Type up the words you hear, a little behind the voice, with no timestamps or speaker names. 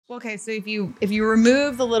Well, okay, so if you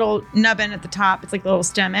remove the little nubbin at the top, it's like the little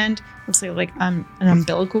stem end. Looks like an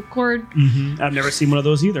umbilical cord. Mm-hmm. I've never seen one of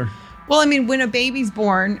those either. Well, I mean, when a baby's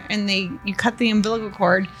born and you cut the umbilical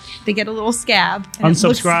cord, they get a little scab.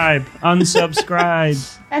 Unsubscribe.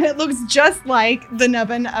 Unsubscribe. And it looks just like the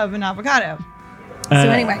nubbin of an avocado. So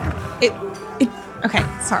anyway, okay,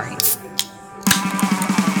 sorry.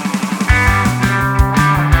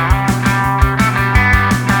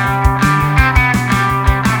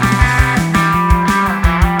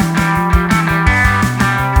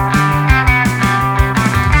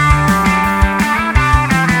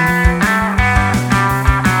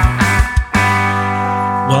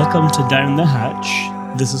 Welcome to Down the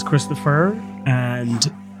Hatch. This is Christopher,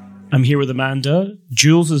 and I'm here with Amanda.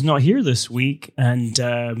 Jules is not here this week, and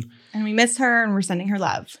we miss her, and we're sending her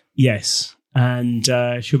love. Yes, and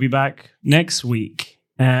she'll be back next week.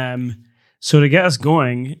 So to get us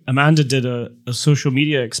going, Amanda did a social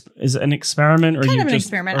media. Is it an experiment, or kind of an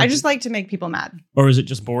experiment? I just like to make people mad. Or is it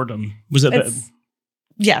just boredom? Was it?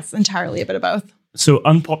 Yes, entirely a bit of both. So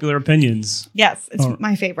unpopular opinions. Yes, it's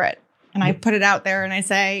my favorite. And I put it out there and I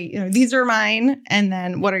say, these are mine. And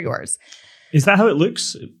then what are yours? Is that how it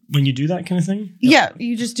looks when you do that kind of thing? Yeah.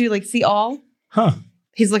 You just do see all. Huh.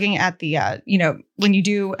 He's looking at the, when you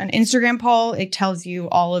do an Instagram poll, it tells you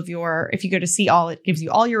all of if you go to see all, it gives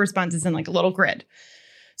you all your responses in a little grid.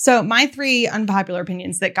 So my 3 unpopular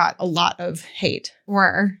opinions that got a lot of hate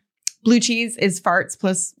were blue cheese is farts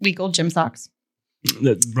plus week old gym socks.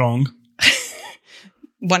 That's wrong.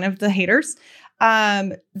 One of the haters.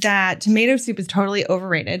 That tomato soup is totally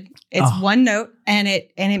overrated. It's one note and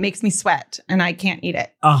it makes me sweat and I can't eat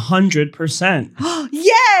it. 100%.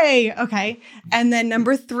 Yay! Okay. And then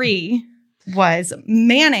number 3 was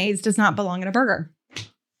mayonnaise does not belong in a burger.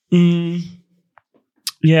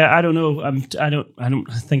 Yeah, I don't know. I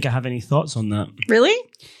don't think I have any thoughts on that. Really?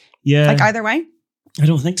 Yeah. Either way? I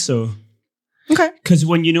don't think so. Okay. Because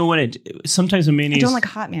sometimes a mayonnaise. I don't like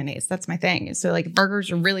hot mayonnaise. That's my thing. So burgers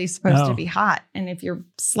are really supposed to be hot. And if you're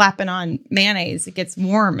slapping on mayonnaise, it gets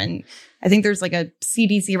warm. And I think there's a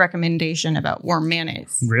CDC recommendation about warm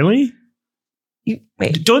mayonnaise. Really?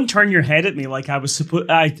 Wait. Don't turn your head at me like I was supposed.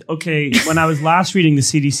 Okay, when I was last reading the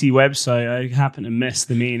CDC website, I happened to miss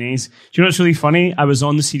the mayonnaise. Do you know what's really funny? I was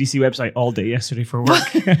on the CDC website all day yesterday for work.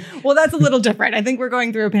 Well, that's a little different. I think we're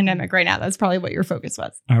going through a pandemic right now. That's probably what your focus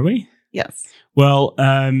was. Are we? Yes. Well,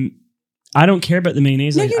 I don't care about the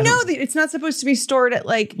mayonnaise. No, that it's not supposed to be stored at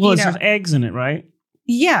there's eggs in it, right?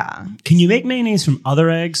 Yeah. Can you make mayonnaise from other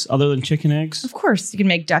eggs other than chicken eggs? Of course. You can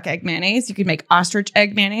make duck egg mayonnaise. You can make ostrich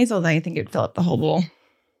egg mayonnaise, although I think it would fill up the whole bowl.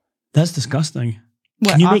 That's disgusting.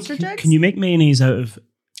 What, ostrich eggs? Can you make mayonnaise out of...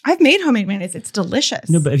 I've made homemade mayonnaise. It's delicious.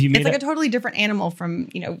 No, but have you made It's a totally different animal from,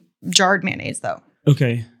 jarred mayonnaise, though.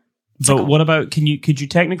 Okay. But what about... Could you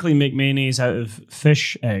technically make mayonnaise out of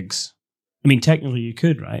fish eggs? I mean, technically you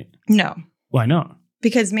could, right? No. Why not?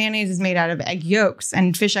 Because mayonnaise is made out of egg yolks,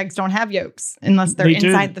 and fish eggs don't have yolks unless they're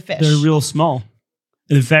inside the fish. They're real small.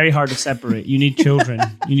 They're very hard to separate. You need children.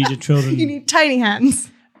 You need tiny hands.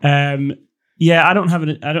 Yeah, I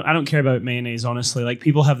don't care about mayonnaise, honestly.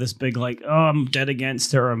 People have this big I'm dead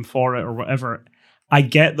against it or I'm for it or whatever. I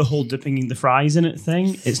get the whole dipping the fries in it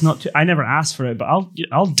thing. It's not. I never asked for it, but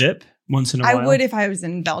I'll dip once in a while. I would if I was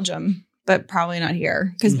in Belgium, but probably not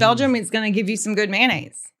here because Belgium is going to give you some good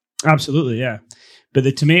mayonnaise. Absolutely, yeah. But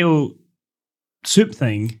the tomato soup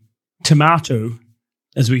thing, tomato,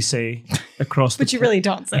 as we say across but you really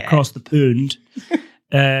don't say across the pond.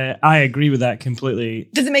 I agree with that completely.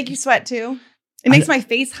 Does it make you sweat too? It makes my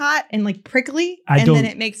face hot and prickly, then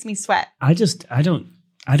it makes me sweat. I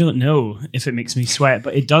don't know if it makes me sweat,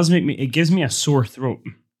 but it does it gives me a sore throat.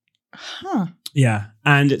 Huh. Yeah,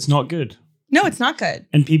 and it's not good. No, it's not good.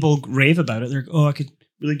 And people rave about it. They're like, I could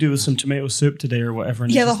really do with some tomato soup today or whatever.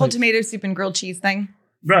 And the whole tomato soup and grilled cheese thing.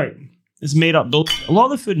 Right. It's made up. A lot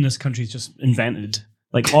of the food in this country is just invented.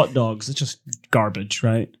 Hot dogs, it's just garbage,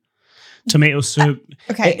 right? Tomato soup.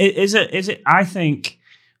 Okay. Is it? I think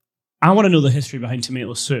I want to know the history behind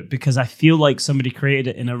tomato soup because I feel like somebody created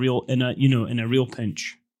it in a real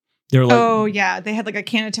pinch. They're oh yeah, they had a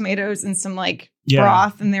can of tomatoes and some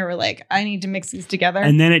broth, and they were like, I need to mix these together.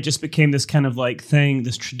 And then it just became this kind of thing,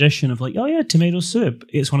 this tradition of oh yeah, tomato soup.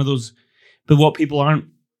 It's one of those. But what people aren't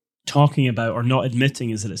talking about or not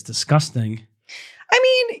admitting is that it's disgusting.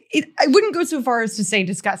 I mean, I wouldn't go so far as to say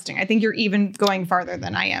disgusting. I think you're even going farther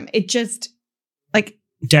than I am. It just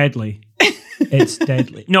deadly. It's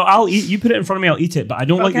deadly. No, I'll eat. You put it in front of me, I'll eat it. But I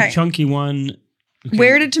don't like the chunky one. Okay.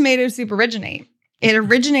 Where did tomato soup originate? It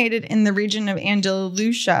originated in the region of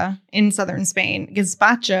Andalusia in southern Spain.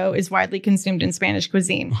 Gazpacho is widely consumed in Spanish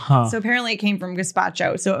cuisine. Huh. So apparently it came from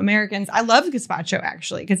gazpacho. So Americans, I love gazpacho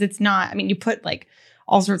actually, because it's not, I mean, you put like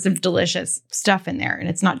all sorts of delicious stuff in there and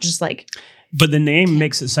it's not just like. But the name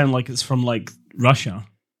makes it sound like it's from like Russia.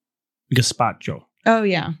 Gazpacho. Oh,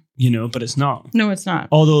 yeah. You know, but it's not. No, it's not.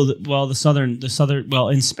 Although, the southern,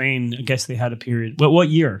 in Spain, I guess they had a period. What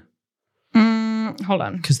year? Hold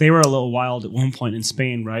on. Because they were a little wild at one point in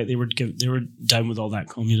Spain, right? They were down with all that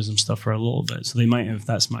communism stuff for a little bit, so they might have.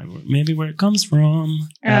 That's maybe where it comes from.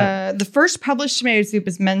 The first published tomato soup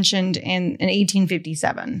is mentioned in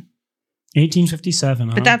 1857. 1857,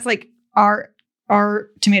 huh? But that's like our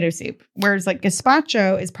tomato soup, whereas like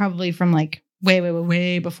gazpacho is probably from like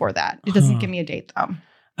way before that. It doesn't give me a date though.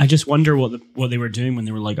 I just wonder what they were doing when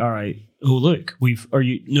they were like, all right, oh look,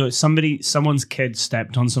 someone's kid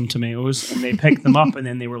stepped on some tomatoes and they picked them up and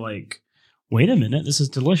then they were like, wait a minute, this is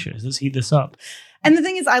delicious. Let's heat this up. And the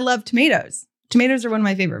thing is, I love tomatoes. Tomatoes are one of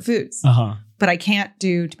my favorite foods. But I can't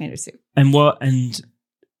do tomato soup. And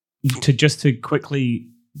to quickly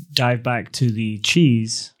dive back to the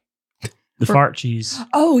cheese. The fart cheese.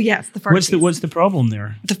 Oh yes, the fart cheese. What's the problem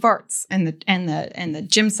there? The farts and the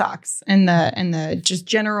gym socks and the just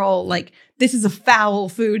general like this is a foul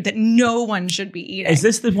food that no one should be eating. Is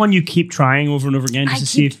this the one you keep trying over and over again just to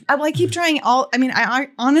see if I keep trying all. I mean, I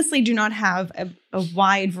honestly do not have a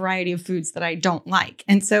wide variety of foods that I don't like,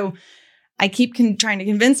 and so I keep trying to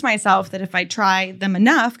convince myself that if I try them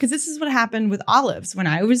enough, because this is what happened with olives when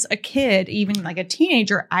I was a kid, even like a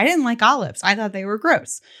teenager, I didn't like olives. I thought they were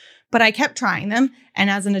gross. But I kept trying them. And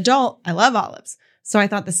as an adult, I love olives. So I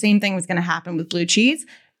thought the same thing was going to happen with blue cheese.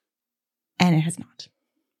 And it has not.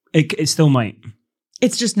 It still might.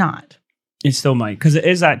 It's just not. It still might. Because it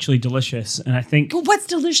is actually delicious. And I think... But what's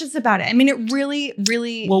delicious about it? I mean, it really,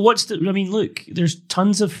 really... Well, look, there's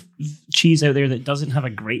tons of cheese out there that doesn't have a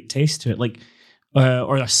great taste to it. Like...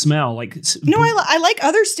 or a smell. Like no, I like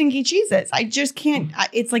other stinky cheeses. I just can't...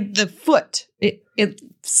 It's like the foot. It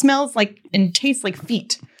smells like and tastes like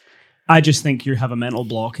feet. I just think you have a mental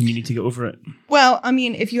block and you need to get over it. Well, I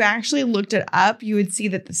mean, if you actually looked it up, you would see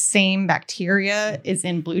that the same bacteria is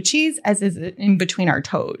in blue cheese as is in between our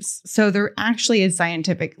toes. So there actually is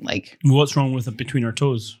scientific, like... What's wrong with it between our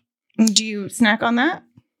toes? Do you snack on that?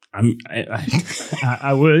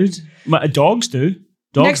 I would. Dogs do.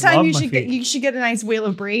 Dogs Next time you should get a nice wheel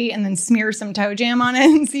of brie and then smear some toe jam on it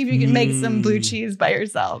and see if you can make some blue cheese by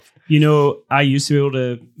yourself. You know, I used to be able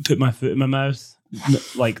to put my foot in my mouth.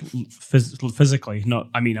 Like physically, not.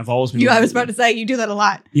 I mean, I've always been. I was about to say you do that a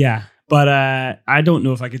lot. Yeah, but I don't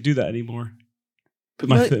know if I could do that anymore. Put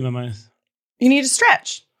my foot in my mouth. You need to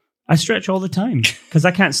stretch. I stretch all the time because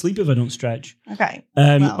I can't sleep if I don't stretch. Okay.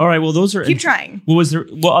 All right. Well, those are. Keep trying.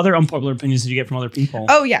 What other unpopular opinions did you get from other people?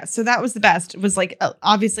 Oh yeah, so that was the best. It was like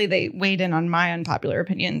obviously they weighed in on my unpopular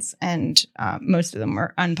opinions, and most of them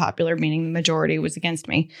were unpopular, meaning the majority was against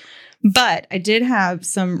me. But I did have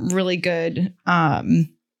some really good kind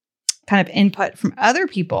of input from other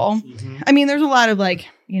people. Mm-hmm. I mean, there's a lot of like,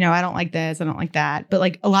 I don't like this, I don't like that. But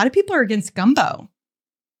like a lot of people are against gumbo.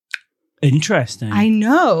 Interesting. I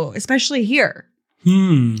know, especially here.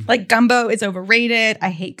 Like gumbo is overrated. I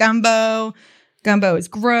hate gumbo. Gumbo is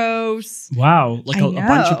gross. Wow. Like a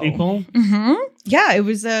bunch of people? Mm-hmm. Yeah, it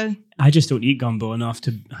was I just don't eat gumbo enough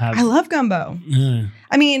to have... I love gumbo.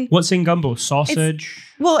 I mean... What's in gumbo? Sausage?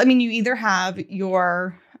 Well, I mean, you either have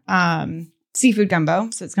your seafood gumbo,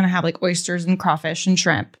 so it's going to have like oysters and crawfish and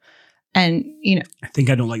shrimp. And, I think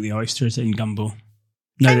I don't like the oysters in gumbo.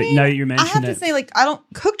 Now that you're mentioning it. I have to say, like,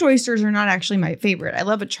 cooked oysters are not actually my favorite. I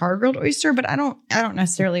love a char-grilled oyster, but I don't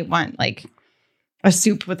necessarily want like a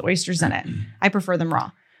soup with oysters in it. I prefer them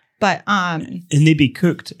raw. But and they'd be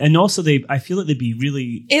cooked, and also I feel like they'd be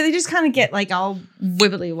really. Yeah, they just kind of get like all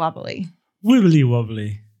wibbly wobbly. Wibbly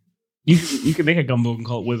wobbly. You could make a gumbo and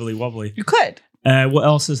call it wibbly wobbly. You could. What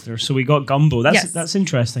else is there? So we got gumbo. That's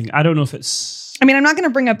interesting. I don't know if it's. I mean, I'm not going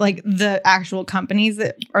to bring up like the actual companies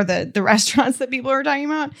that or the restaurants that people are talking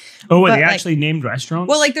about. Oh, are they actually named restaurants?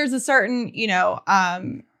 Well, like there's a certain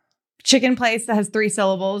chicken place that has 3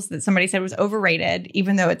 syllables that somebody said was overrated,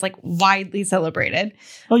 even though it's like widely celebrated.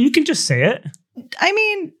 Oh, you can just say it. I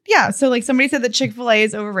mean, yeah. So like somebody said that Chick-fil-A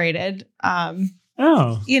is overrated.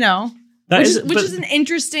 Which is an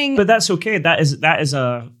interesting. But that's okay. That is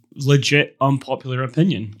a legit unpopular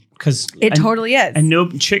opinion because it totally is. And no,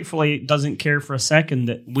 Chick-fil-A doesn't care for a second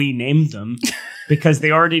that we named them because they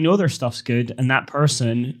already know their stuff's good. And that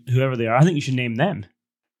person, whoever they are, I think you should name them.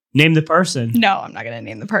 Name the person. No, I'm not going to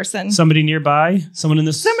name the person. Somebody nearby? Someone in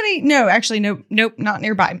this? Nope, not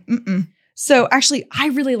nearby. Mm-mm. So actually, I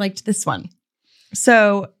really liked this one.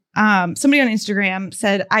 So somebody on Instagram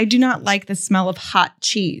said, I do not like the smell of hot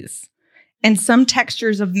cheese. And some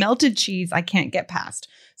textures of melted cheese I can't get past.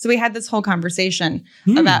 So we had this whole conversation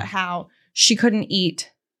about how she couldn't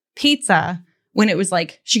eat pizza when it was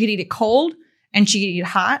like she could eat it cold and she could eat it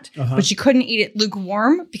hot, but she couldn't eat it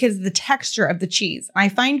lukewarm because of the texture of the cheese. I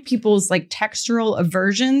find people's like textural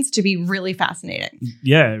aversions to be really fascinating.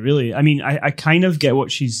 Yeah, really. I mean, I kind of get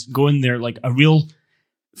what she's going there. Like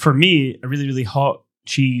for me, a really, really hot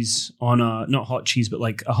cheese on not hot cheese, but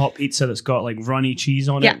like a hot pizza that's got like runny cheese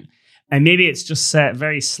on it. And maybe it's just set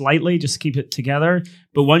very slightly, just to keep it together.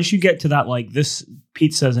 But once you get to that, like this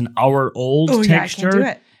pizza is an hour old texture. I can't do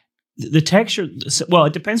it. The texture, well,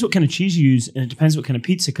 it depends what kind of cheese you use and it depends what kind of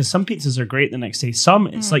pizza. Because some pizzas are great the next day. Some,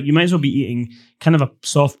 it's like you might as well be eating kind of a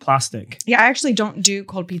soft plastic. Yeah, I actually don't do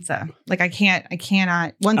cold pizza. Like I cannot.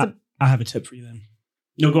 I have a tip for you then.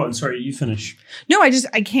 No, go on. Sorry, you finish. No, I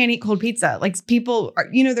can't eat cold pizza. Like people are,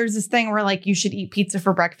 there's this thing where like you should eat pizza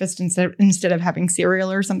for breakfast instead of having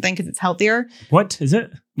cereal or something because it's healthier. What is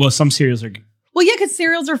it? Well, some cereals are. Well, yeah, because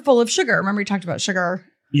cereals are full of sugar. Remember we talked about sugar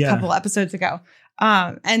a couple episodes ago.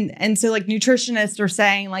 And so like nutritionists are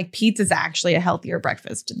saying like pizza is actually a healthier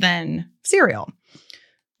breakfast than cereal.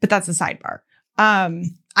 But that's a sidebar.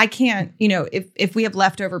 I can't, if we have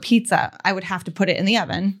leftover pizza, I would have to put it in the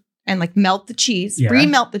oven. And like melt the cheese,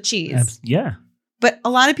 pre-melt the cheese. Yeah. But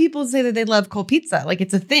a lot of people say that they love cold pizza. Like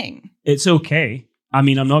it's a thing. It's okay. I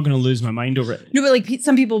mean, I'm not going to lose my mind over it. No, but like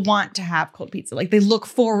some people want to have cold pizza. Like they look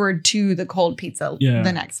forward to the cold pizza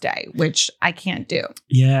the next day, which I can't do.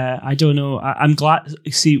 Yeah, I don't know. I'm glad.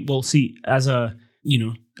 See, as a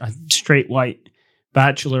straight white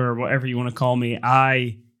bachelor or whatever you want to call me,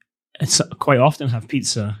 I quite often have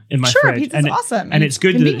pizza in my fridge. Pizza's awesome. And it's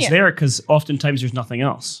good that it's there because oftentimes there's nothing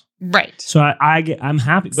else. Right. So I'm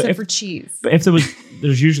happy. Except for cheese. But if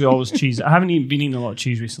there's usually always cheese. I haven't been eating a lot of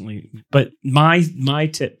cheese recently. But my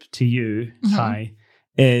tip to you, Ty,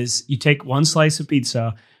 is you take one slice of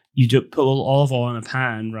pizza, you put a little olive oil in a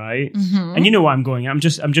pan, right? Mm-hmm. And you know where I'm going. I'm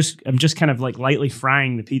just kind of like lightly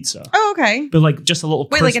frying the pizza. Oh, okay. But like just a little.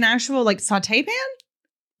 Wait, like an actual like saute pan?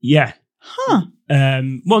 Yeah. Huh.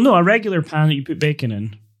 Well, no, a regular pan that you put bacon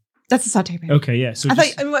in. That's a saute pan. Okay, yeah. So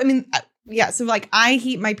so like I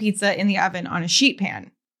heat my pizza in the oven on a sheet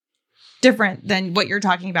pan. Different than what you're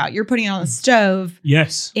talking about. You're putting it on the stove.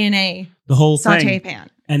 Yes. In the whole saute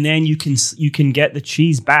pan. And then you can get the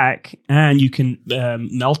cheese back and you can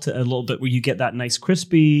melt it a little bit where you get that nice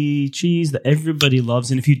crispy cheese that everybody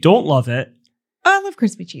loves. And if you don't love it, I love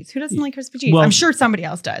crispy cheese. Who doesn't like crispy cheese? Well, I'm sure somebody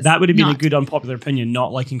else does. That would have been a good unpopular opinion,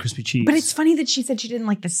 not liking crispy cheese. But it's funny that she said she didn't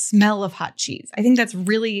like the smell of hot cheese. I think that's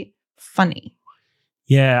really funny.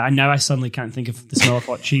 Yeah, and now I suddenly can't think of the smell of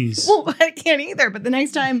hot cheese. Well, I can't either. But the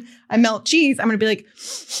next time I melt cheese, I'm going to be like,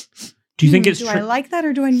 do you think it's true? I like that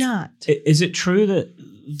or do I not? Is it true that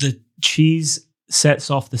the cheese sets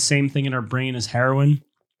off the same thing in our brain as heroin?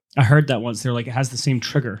 I heard that once. They're like, it has the same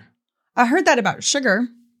trigger. I heard that about sugar.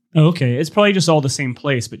 Oh, okay. It's probably just all the same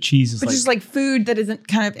place, but cheese is just like food that isn't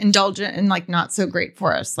kind of indulgent and like not so great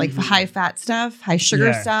for us. Like high fat stuff, high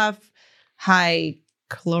sugar stuff, high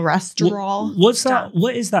cholesterol. What's that?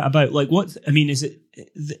 What is that about? Like is it,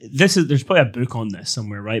 there's probably a book on this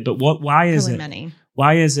somewhere, right? But why is it? Many.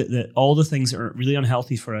 Why is it that all the things that are really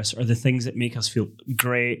unhealthy for us are the things that make us feel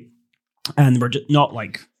great? And we're just not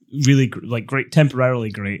like really like great, temporarily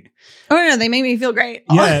great. Oh no, they make me feel great.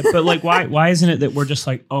 Yeah, but like why isn't it that we're just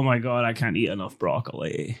like, oh my God, I can't eat enough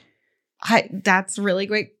broccoli? That's a really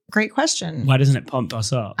great question. Why doesn't it pump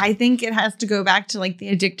us up? I think it has to go back to like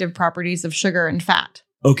the addictive properties of sugar and fat.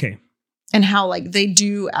 Okay. And how like they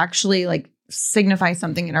do actually like signify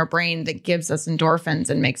something in our brain that gives us endorphins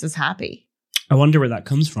and makes us happy. I wonder where that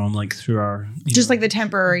comes from, like through our like the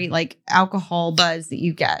temporary like alcohol buzz that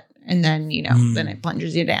you get. And then, then it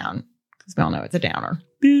plunges you down because we all know it's a downer.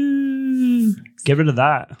 Boo. Get rid of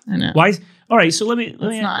that. I know. Why? All right. So let me.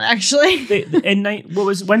 It's not actually.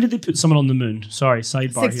 When did they put someone on the moon? Sorry,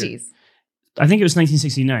 sidebar. 60s. Here. I think it was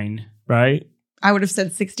 1969, right? I would have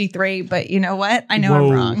said 63, but you know what? I know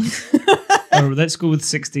I'm wrong. Let's go with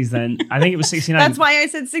 60s then. I think it was 69. That's why I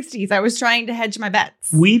said 60s. I was trying to hedge my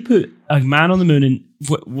bets. We put a man on the moon in,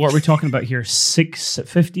 what we're talking about here,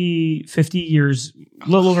 50 years, a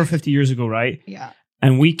little over 50 years ago, right? Yeah.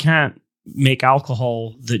 And we can't make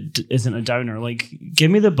alcohol that isn't a downer. Like,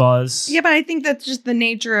 give me the buzz. Yeah, but I think that's just the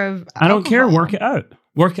nature of alcohol. I don't care. Work it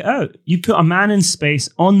out. You put a man in space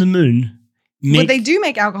on the moon. But they do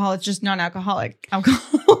make alcohol. It's just non-alcoholic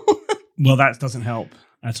alcohol. Well, that doesn't help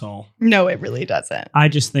at all. No, it really doesn't. I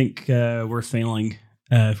just think we're failing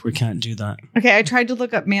if we can't do that. Okay, I tried to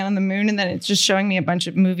look up Man on the Moon, and then it's just showing me a bunch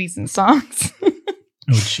of movies and songs.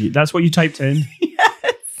 Oh, gee. That's what you typed in?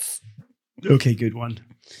 Yes. Okay, good one.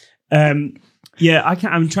 Yeah,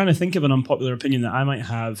 I'm trying to think of an unpopular opinion that I might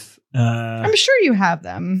have. I'm sure you have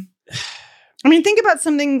them. I mean, think about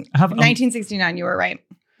something. 1969, you were right.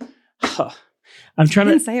 I'm trying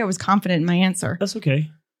I didn't say I was confident in my answer. That's okay.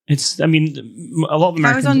 A lot of Americans.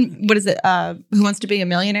 I was on, what is it? Who Wants to Be a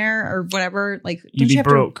Millionaire or whatever? Like, You'd be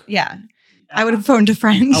broke. Yeah. I would have phoned a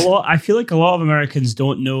friend. I feel like a lot of Americans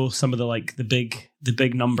don't know some of the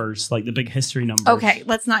big numbers, like the big history numbers. Okay,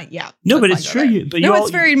 let's not. Yeah. No, but it's true.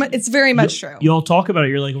 It's very much true. You all talk about it.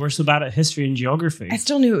 You're like, we're so bad at history and geography. I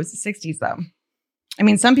still knew it was the 60s, though. I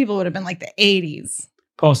mean, some people would have been like the 80s.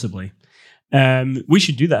 Possibly. We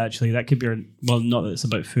should do that, actually. That could be not that it's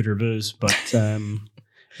about food or booze, but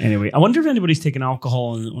anyway. I wonder if anybody's taken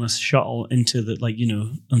alcohol on a shuttle into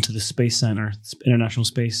onto the Space Center, International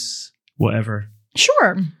Space, whatever.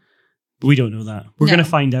 Sure. We don't know that. We're going to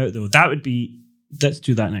find out, though. Let's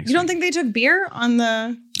do that next You don't week. think they took beer on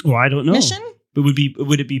the Well, I don't know. mission? But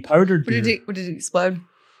would it be powdered beer? Would it explode?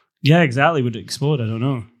 Yeah, exactly. Would it explode? I don't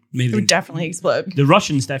know. Maybe It would definitely explode. the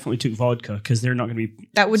Russians definitely took vodka because they're not going to be.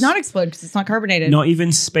 That would not explode because it's not carbonated. Not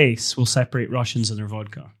even space will separate Russians and their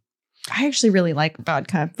vodka. I actually really like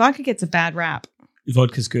vodka. Vodka gets a bad rap.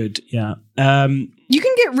 Vodka's good, yeah. You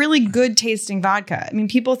can get really good tasting vodka. I mean,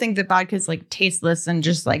 people think that vodka is like tasteless and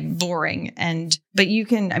just like boring. But you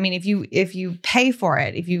can, I mean, if you pay for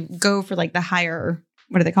it, if you go for like the higher,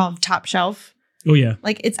 what do they call it? Top shelf. Oh yeah.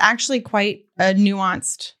 Like it's actually quite a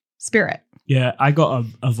nuanced spirit. Yeah, I got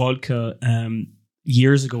a vodka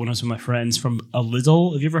years ago when I was with my friends from a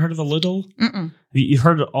Lidl. Have you ever heard of a Lidl? Mm-mm. You've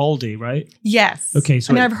heard of Aldi, right? Yes. Okay,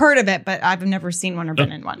 so I've heard of it, but I've never seen one or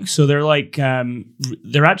been in one. So they're like,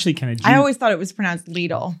 they're actually kind of. I always thought it was pronounced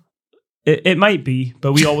Lidl. It might be,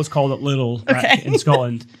 but we always called it Lidl in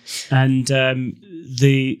Scotland. And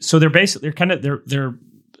they're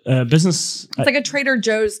business. It's like a Trader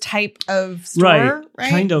Joe's type of store, right?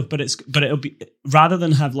 Kind of, but it'll be rather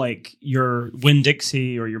than have like your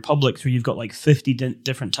Winn-Dixie or your Publix where you've got like 50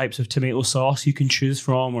 different types of tomato sauce you can choose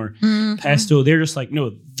from or pesto. They're just like,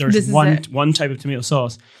 no, there's one type of tomato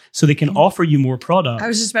sauce, so they can offer you more product. I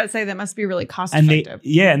was just about to say that must be really cost effective.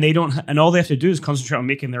 And they don't, and all they have to do is concentrate on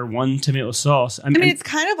making their one tomato sauce. I mean, it's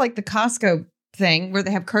kind of like the Costco thing where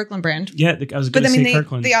they have Kirkland brand. Yeah, I was going to say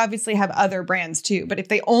Kirkland. They obviously have other brands too, but if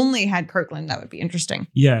they only had Kirkland, that would be interesting.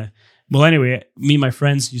 Yeah. Well, anyway, me and my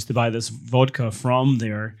friends used to buy this vodka from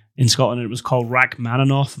there in Scotland. It was called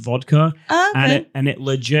Rachmaninoff vodka, okay. and it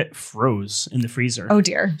legit froze in the freezer. Oh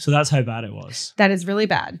dear. So that's how bad it was. That is really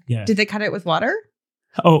bad. Yeah. Did they cut it with water?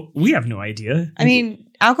 Oh, we have no idea. I mean,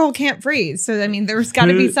 alcohol can't freeze, so I mean, there's got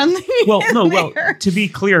to be something. Well, to be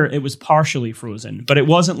clear, it was partially frozen, but it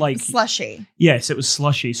wasn't like slushy. Yes, it was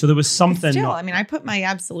slushy. So there was something. Still, I mean, I put my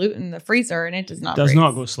Absolute in the freezer, and it does not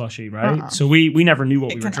go slushy, right? Uh-huh. So we never knew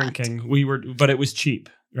what we were drinking. But it was cheap,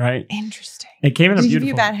 right? Interesting. It came in a beautiful. Did it give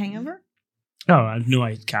you a bad hangover? Oh, I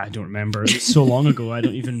don't remember. It's so long ago. I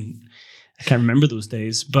can't remember those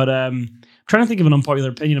days. But trying to think of an unpopular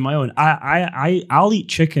opinion of my own. I'll eat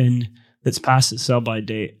chicken that's past its sell-by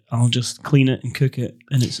date. I'll just clean it and cook it,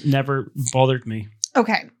 and it's never bothered me.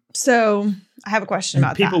 Okay, so I have a question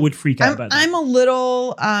about that. People would freak out about that. I'm a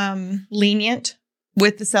little lenient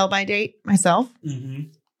with the sell-by date myself. Mm-hmm.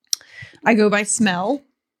 I go by smell,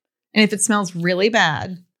 and if it smells really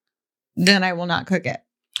bad, then I will not cook it.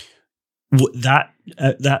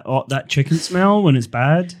 That chicken smell when it's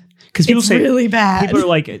bad. Because people say really bad. People are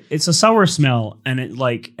like, it's a sour smell, and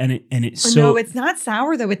it's so. No, it's not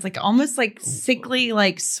sour though. It's like almost like sickly,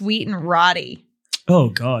 like sweet and rotty. Oh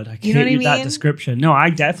God, I can't use that description. No, I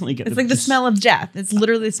definitely get. It's like the smell of death. It's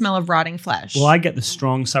literally the smell of rotting flesh. Well, I get the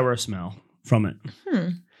strong sour smell from it.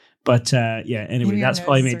 But yeah, anyway, that's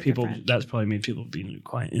probably made people. That's probably made people be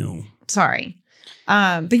quite ill. Sorry,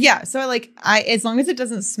 but yeah. So I as long as it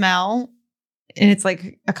doesn't smell, and it's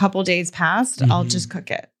like a couple days past, I'll just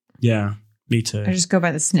cook it. Yeah, me too. I just go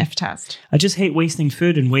by the sniff test. I just hate wasting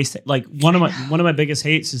food and like one of my biggest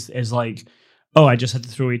hates is like, oh, I just had to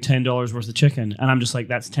throw away $10 worth of chicken, and I'm just like,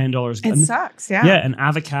 that's $10. It sucks, yeah. Yeah, and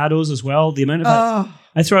avocados as well. The amount of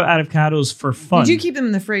I throw out avocados for fun. You do keep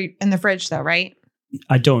them in the fridge though, right?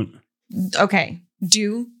 I don't. Okay,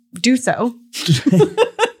 do so.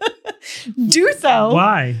 Do so.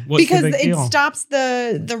 Why? Because it stops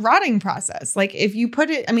the rotting process. Like if you put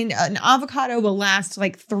it, I mean, an avocado will last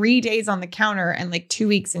like 3 days on the counter and like 2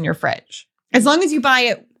 weeks in your fridge. As long as you buy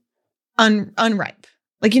it unripe.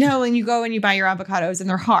 Like, you know, when you go and you buy your avocados and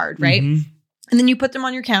they're hard, right? Mm-hmm. And then you put them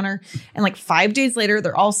on your counter and like 5 days later,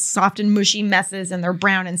 they're all soft and mushy messes and they're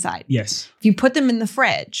brown inside. Yes. If you put them in the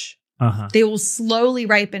fridge, they will slowly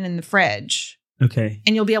ripen in the fridge Okay.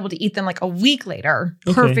 and you'll be able to eat them like a week later,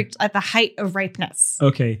 Okay. perfect at the height of ripeness.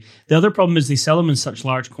 Okay. The other problem is they sell them in such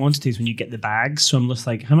large quantities when you get the bags. So I'm just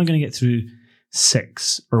like, how am I going to get through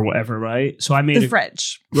 6 or whatever, right? So I made The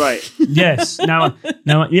fridge. Right. Yes. Now,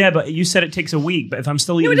 yeah, but you said it takes a week. But if I'm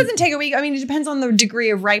still eating, No, it doesn't take a week. I mean, it depends on the degree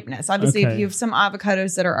of ripeness. Obviously, Okay. if you have some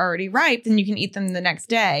avocados that are already ripe, then you can eat them the next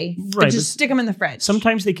day. Right, But but just stick them in the fridge.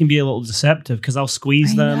 sometimes they can be a little deceptive because I'll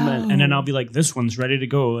squeeze I them and then know. I'll be like, this one's ready to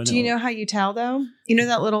go. And Do you know how you tell though? You know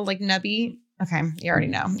that little like nubby? Okay, you already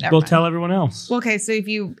know. Never We'll mind. tell everyone else. Well, okay, so if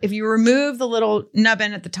you remove the little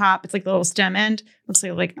nubbin at the top, it's like the little stem end. Looks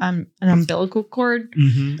like an umbilical cord.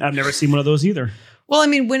 I've never seen one of those either. Well, I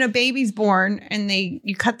mean, when a baby's born and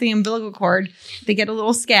you cut the umbilical cord, they get a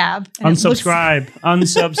little scab. And Unsubscribe.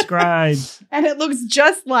 Unsubscribe. And it looks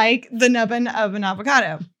just like the nubbin of an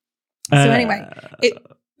avocado. So anyway,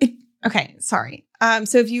 okay, sorry.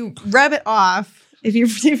 So if you rub it off, if you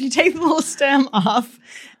take the little stem off,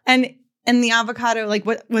 and the avocado, like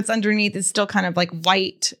what's underneath is still kind of like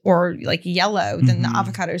white or like yellow, then the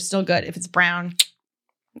avocado is still good. If it's brown,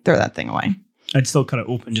 throw that thing away. I'd still cut it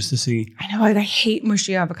open just to see. I know, I hate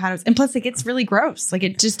mushy avocados, and plus it gets really gross. Like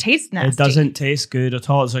it just tastes nasty. It doesn't taste good at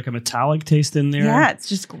all. It's like a metallic taste in there. Yeah, it's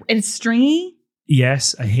just and it's stringy.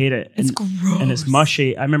 Yes, I hate it. It's gross and it's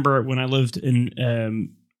mushy. I remember when I lived in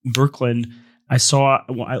Brooklyn, I saw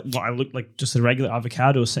what I looked like just a regular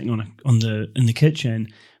avocado sitting in the kitchen.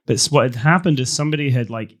 But what had happened is somebody had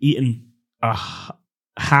like eaten a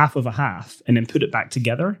half of a half and then put it back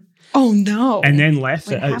together. Oh no! And then left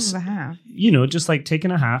Wait, it half out. of a half. You know, just like taking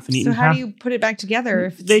a half and eating So how half. do you put it back together?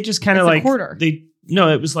 If They just kind of it's a like quarter? No,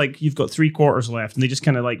 it was like you've got 3/4 left, and they just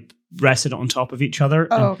kind of like rested it on top of each other.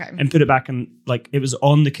 Oh, okay. And put it back in, like it was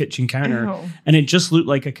on the kitchen counter, Ew. and it just looked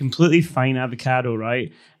like a completely fine avocado,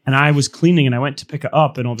 right? And I was cleaning, and I went to pick it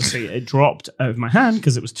up, and obviously it dropped out of my hand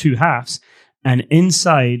because it was 2 halves, and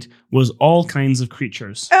inside was all kinds of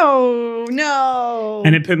creatures. Oh no!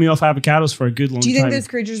 And it put me off avocados for a good long time. Do you think those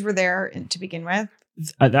creatures were there to begin with?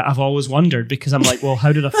 That I've always wondered, because I'm like, well,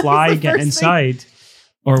 how did a fly the get first inside?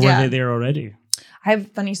 Or were Yeah. they there already? I have a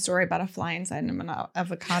funny story about a fly inside an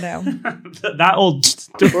avocado. That old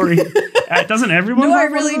story. Doesn't everyone? No, I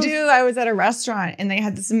have one of really those? do. I was at a restaurant and they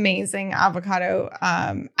had this amazing avocado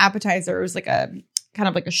appetizer. It was like a kind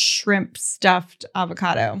of like a shrimp stuffed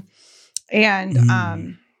avocado. And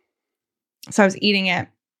so I was eating it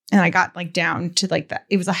and I got like down to like that.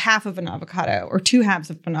 It was a half of an avocado or 2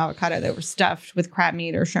 halves of an avocado that were stuffed with crab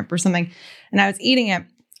meat or shrimp or something. And I was eating it.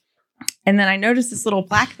 And then I noticed this little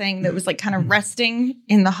black thing that was like kind of resting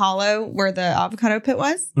in the hollow where the avocado pit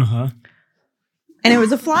was. Uh-huh. And it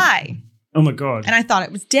was a fly. Oh my God. And I thought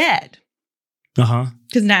it was dead. Uh-huh.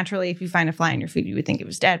 Because naturally, if you find a fly in your food, you would think it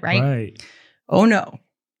was dead, right? Right. Oh, no.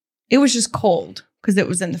 It was just cold because it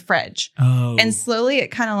was in the fridge. Oh. And slowly it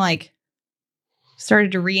kind of like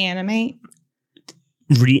started to reanimate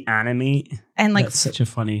and like That's such a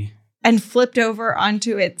funny. and flipped over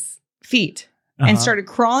onto its feet and Uh-huh. started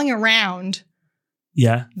crawling around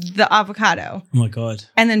Yeah. the avocado Oh my God.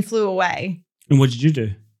 and then flew away. And what did you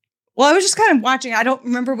do? Well, I was just kind of watching. I don't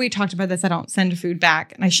remember we talked about this. I don't send food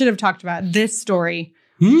back. And I should have talked about this story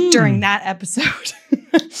during that episode.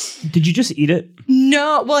 Did you just eat it?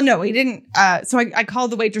 No. Well, no, we didn't. So I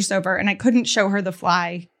called the waitress over and I couldn't show her the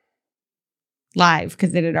fly live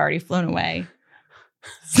because it had already flown away.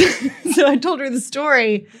 So I told her the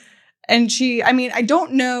story and I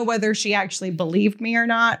don't know whether she actually believed me or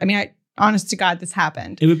not. I mean, honest to God, this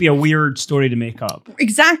happened. It would be a weird story to make up.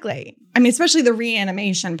 Exactly. I mean, especially the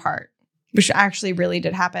reanimation part, which actually really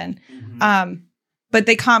did happen. But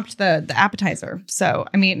they comped the appetizer. So,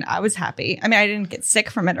 I mean, I was happy. I mean, I didn't get sick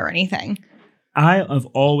from it or anything. I have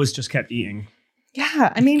always just kept eating.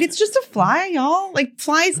 Yeah. I mean, it's just a fly, y'all. Like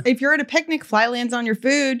flies, if you're at a picnic, fly lands on your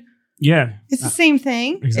food. Yeah. It's the same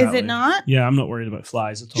thing. Exactly. Is it not? Yeah, I'm not worried about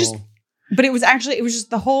flies at all. But it was just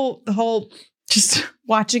the whole just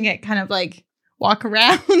watching it kind of like walk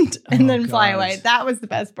around and then fly God. away. That was the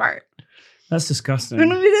best part. That's disgusting. I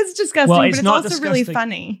mean, it is disgusting, Well, but it's it's not also really disgusting.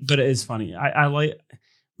 funny. But it is funny. I like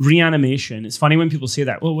reanimation. It's funny when people say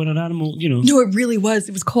that. Well, when an animal, No, it really was.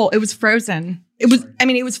 It was cold. It was frozen. It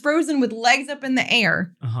was frozen with legs up in the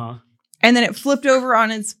air. Uh-huh. And then it flipped over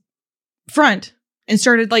on its front and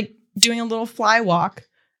started like doing a little fly walk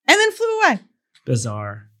and then flew away.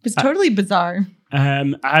 Bizarre. It was totally bizarre.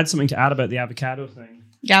 I had something to add about the avocado thing.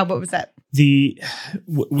 Yeah, what was that? I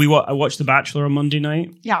watched The Bachelor on Monday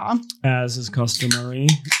night, Yeah. as is customary.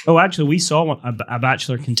 Oh, actually, we saw a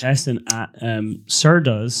Bachelor contestant at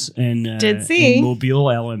Serda's in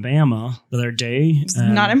Mobile, Alabama, the other day.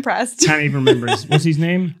 Not impressed. Can't even remember what's his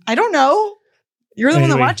name. I don't know. You're the one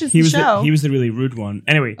that watches the show. He was the really rude one.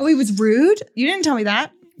 Anyway. Oh, he was rude? You didn't tell me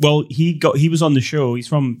that. Well, he was on the show. He's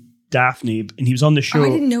from Daphne, and he was on the show. Oh, I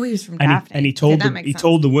didn't know he was from Daphne. And he told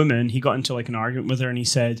told the woman, he got into like an argument with her, and he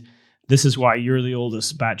said, "This is why you're the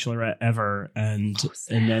oldest bachelorette ever." And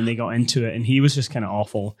then they got into it, and he was just kind of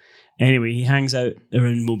awful. Anyway, he hangs out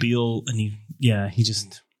around Mobile, and he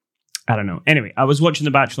just, I don't know. Anyway, I was watching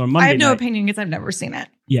The Bachelor on Monday. I have no night. opinion because I've never seen it.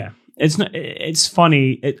 Yeah, it's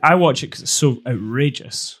funny. I watch it because it's so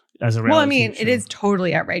outrageous as a reality Well, I mean, show. it is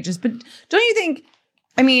totally outrageous, but don't you think?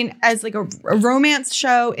 I mean, as like a romance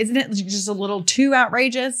show, isn't it just a little too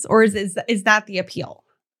outrageous, or is that the appeal?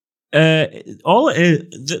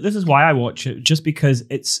 This is why I watch it, just because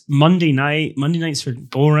it's Monday night. Monday nights are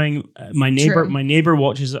boring. My neighbor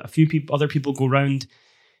watches it. A few other people go round.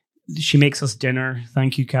 She makes us dinner.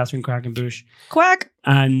 Thank you, Catherine Quackenbush. Quack.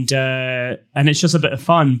 And it's just a bit of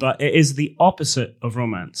fun, but it is the opposite of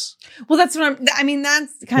romance. Well, that's what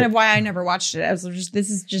that's kind of why I never watched it. I was just, this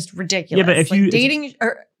is just ridiculous. Yeah, but if dating,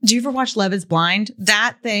 or do you ever watch Love Is Blind?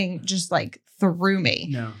 That thing just like threw me.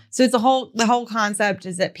 No. So it's the whole concept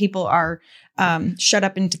is that people are shut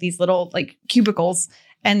up into these little like cubicles,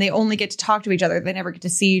 and they only get to talk to each other. They never get to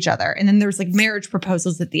see each other. And then there's like marriage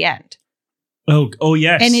proposals at the end. Oh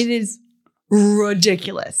yes. And it is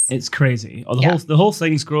ridiculous. It's crazy. The whole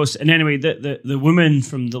thing's gross. And anyway, the woman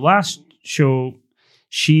from the last show,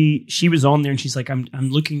 she was on there, and she's like, I'm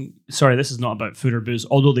looking. Sorry, this is not about food or booze.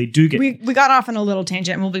 Although they do get we got off on a little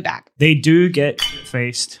tangent, and we'll be back. They do get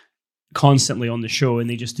faced constantly on the show, and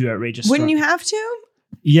they just do outrageous Wouldn't stuff. you have to?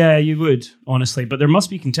 Yeah, you would, honestly. But there must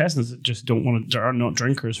be contestants that just don't want to, are not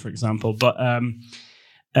drinkers, for example. But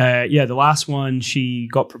the last one, she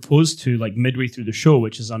got proposed to like midway through the show,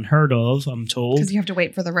 which is unheard of, I'm told. Because you have to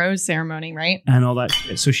wait for the rose ceremony, right? And all that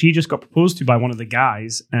shit. So she just got proposed to by one of the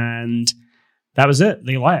guys, and that was it.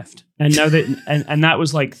 They left. And now and that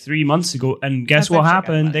was like 3 months ago. And guess what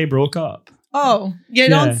happened? They broke up. Oh, you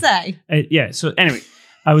don't say. So anyway,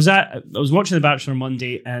 I was watching The Bachelor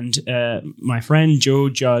Monday, and my friend Joe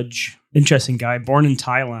Judge, interesting guy, born in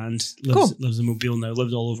Thailand, lives in Mobile now,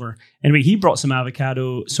 lived all over. Anyway, he brought some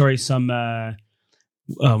avocado. Sorry, some.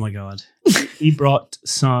 Oh my god, he brought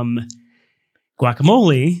some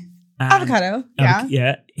guacamole. Avocado, yeah.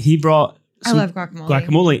 Yeah, he brought. I love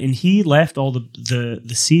guacamole. And he left all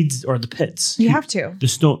the seeds or the pits. You have to. The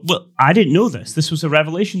stone. Well, I didn't know this. This was a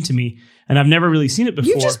revelation to me, and I've never really seen it before.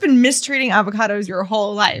 You've just been mistreating avocados your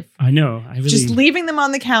whole life. I know. Just leaving them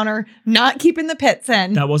on the counter, not keeping the pits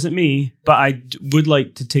in. That wasn't me, but I would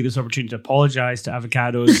like to take this opportunity to apologize to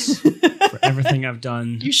avocados for everything I've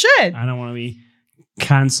done. You should. I don't want to be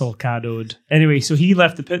cancel-cadoed. Anyway, so he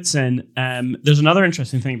left the pits in. There's another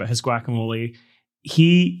interesting thing about his guacamole.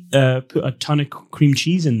 He put a ton of cream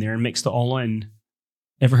cheese in there and mixed it all in.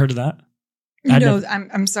 Ever heard of that? No,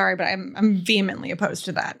 I'm sorry, but I'm vehemently opposed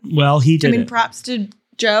to that. Well, he did. I mean, props to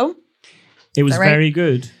Joe. It was very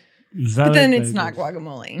good. But then it's not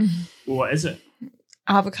guacamole. What is it?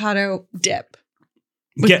 Avocado dip.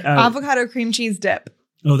 Avocado cream cheese dip.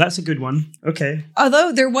 Oh, that's a good one. Okay.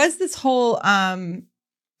 Although there was this whole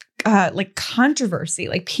like controversy,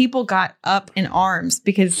 like people got up in arms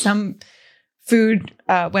because some food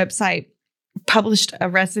website published a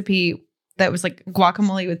recipe that was like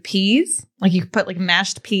guacamole with peas. Like you could put like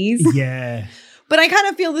mashed peas. Yeah. But I kind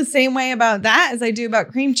of feel the same way about that as I do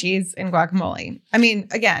about cream cheese and guacamole. I mean,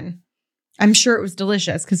 again, I'm sure it was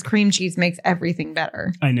delicious because cream cheese makes everything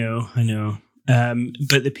better. I know.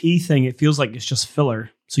 But the pea thing, it feels like it's just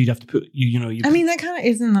filler. So you'd have to put, I mean, that kind of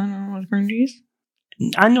isn't that cream cheese.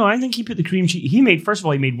 I know. I think he put the cream cheese. He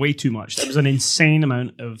made way too much. That was an insane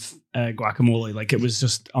amount of guacamole. Like it was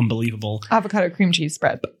just unbelievable. Avocado cream cheese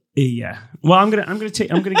spread. Yeah. Well, I'm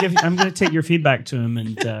gonna take your feedback to him,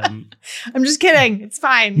 and I'm just kidding. It's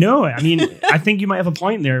fine. No, I mean, I think you might have a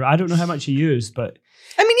point there. I don't know how much he used, but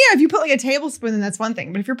I mean, yeah, if you put like a tablespoon, then that's one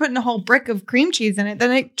thing. But if you're putting a whole brick of cream cheese in it,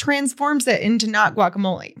 then it transforms it into not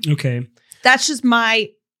guacamole. Okay. That's just my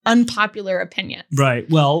unpopular opinion. Right.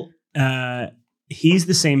 Well, he's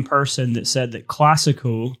the same person that said that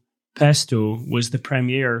Classico pesto was the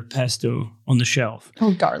premier pesto on the shelf.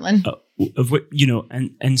 Oh, darling. Of what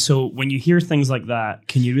and so when you hear things like that,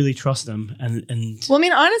 can you really trust them? And well, I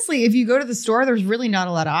mean, honestly, if you go to the store, there's really not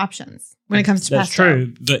a lot of options when it comes to that's pesto.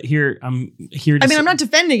 True, but I'm here. I'm not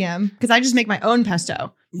defending him because I just make my own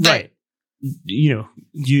pesto. Right. You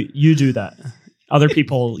do that. Other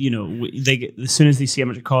people, they get, as soon as they see how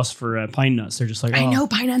much it costs for pine nuts, they're just like, I know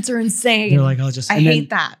pine nuts are insane. They're like, I hate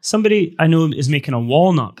that. Somebody I know is making a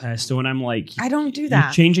walnut pesto, and I'm like, I don't do that.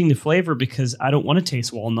 You're changing the flavor because I don't want to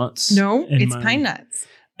taste walnuts. No, it's pine nuts.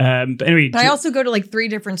 But anyway, But I also go to like 3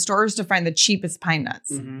 different stores to find the cheapest pine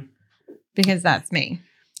nuts because that's me.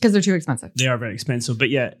 Because they're too expensive. They are very expensive. But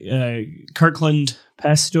yeah, Kirkland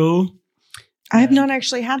pesto. I have not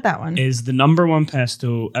actually had that one. Is the number 1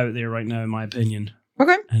 pesto out there right now, in my opinion.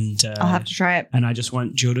 Okay. And I'll have to try it. And I just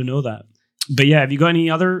want Joe to know that. But yeah, have you got any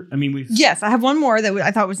other? I mean, Yes, I have one more that I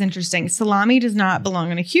thought was interesting. Salami does not belong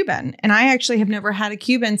in a Cuban. And I actually have never had a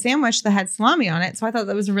Cuban sandwich that had salami on it. So I thought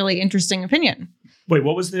that was a really interesting opinion. Wait,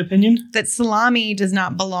 what was the opinion? That salami does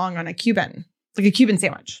not belong on a Cuban. Like a Cuban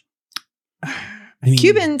sandwich. I mean,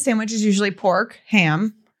 Cuban sandwich is usually pork,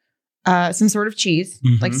 ham, some sort of cheese,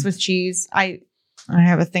 like Swiss cheese. I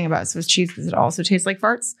have a thing about Swiss cheese because it also tastes like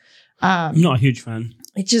farts. I'm not a huge fan.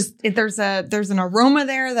 It just there's an aroma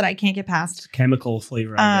there that I can't get past. Chemical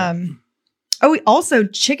flavor. Also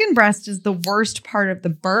chicken breast is the worst part of the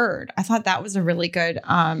bird. I thought that was a really good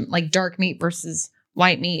like dark meat versus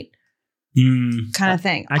white meat kind of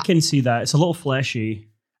thing. I can see that. It's a little fleshy.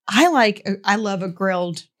 I love a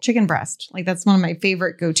grilled chicken breast. Like that's one of my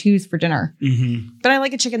favorite go-tos for dinner. But I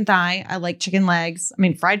like a chicken thigh. I like chicken legs. I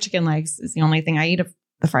mean, fried chicken legs is the only thing I eat of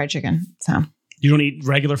the fried chicken. So you don't eat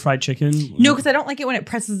regular fried chicken? No, because I don't like it when it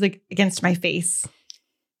presses against my face.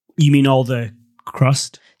 You mean all the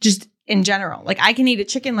crust? Just in general. Like I can eat a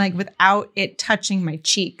chicken leg without it touching my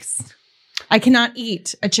cheeks. I cannot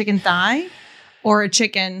eat a chicken thigh or a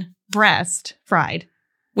chicken breast fried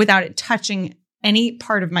without it touching any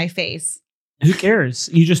part of my face. Who cares?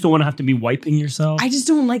 You just don't want to have to be wiping yourself? I just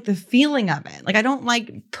don't like the feeling of it. Like I don't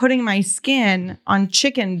like putting my skin on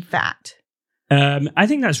chicken fat. I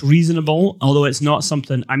think that's reasonable, although it's not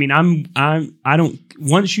something. I mean, I don't.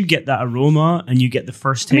 Once you get that aroma and you get the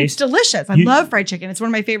first taste, it's delicious. I love fried chicken. It's one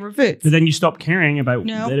of my favorite foods. But then you stop caring about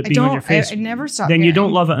it being on your face. I never stop. Then caring. you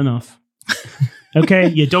don't love it enough. Okay,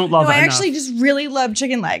 you don't love it enough. I actually just really love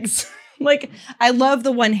chicken legs. Like I love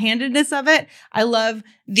the one-handedness of it. I love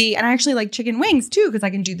and I actually like chicken wings too because I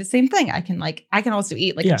can do the same thing. I can also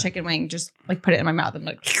eat like a chicken wing, just like put it in my mouth and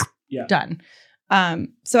like done.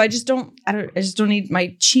 So I just don't need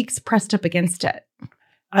my cheeks pressed up against it.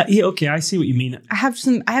 Okay, I see what you mean. I have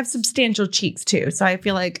substantial cheeks too, so I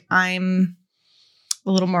feel like I'm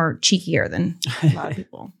a little more cheekier than a lot of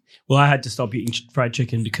people. Well, I had to stop eating fried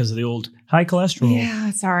chicken because of the old high cholesterol.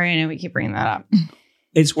 Yeah, sorry, I know we keep bringing that up.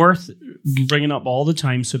 It's worth bringing up all the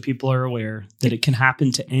time so people are aware that it can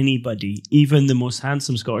happen to anybody, even the most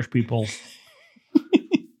handsome Scottish people.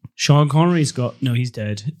 Sean Connery's he's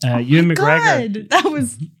dead. Ewan McGregor. God, that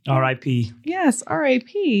was R.I.P. Yes,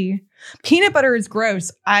 R.I.P. Peanut butter is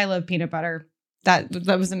gross. I love peanut butter. That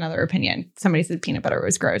was another opinion. Somebody said peanut butter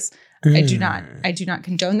was gross. I do not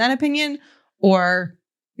condone that opinion or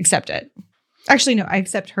accept it. Actually, no, I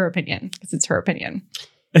accept her opinion because it's her opinion.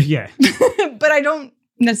 Yeah. But I don't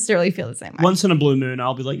necessarily feel the same way. Once in a blue moon,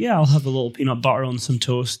 I'll be like, yeah, I'll have a little peanut butter on some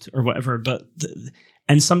toast or whatever. But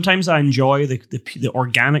and sometimes I enjoy the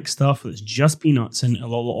organic stuff that's just peanuts and a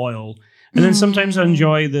little oil. And then sometimes I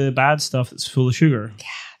enjoy the bad stuff that's full of sugar. Yeah,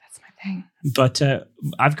 that's my thing. But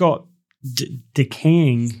I've got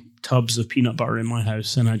decaying tubs of peanut butter in my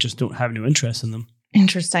house and I just don't have no interest in them.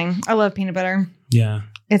 Interesting. I love peanut butter. Yeah.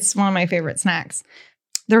 It's one of my favorite snacks.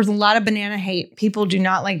 There's a lot of banana hate. People do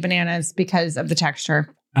not like bananas because of the texture.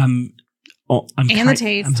 The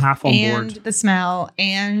taste. I'm half on board. And the smell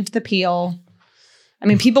and the peel. I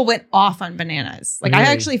mean, people went off on bananas. Like really?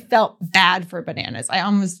 I actually felt bad for bananas. I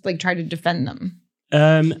almost tried to defend them.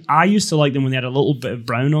 I used to like them when they had a little bit of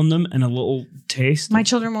brown on them and a little taste. My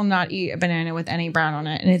children will not eat a banana with any brown on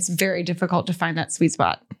it. And it's very difficult to find that sweet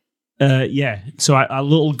spot. Yeah. So a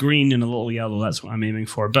little green and a little yellow, that's what I'm aiming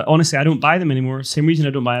for. But honestly, I don't buy them anymore. Same reason I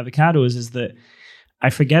don't buy avocados is that I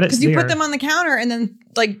forget it's there. Because you put them on the counter and then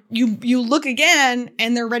you look again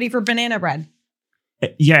and they're ready for banana bread.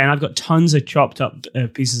 Yeah, and I've got tons of chopped up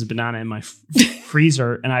pieces of banana in my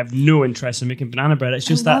freezer, and I have no interest in making banana bread. It's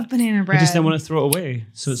just I love banana bread. I just don't want to throw it away,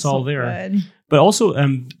 so it's all there. Good. But also, I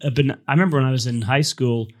remember when I was in high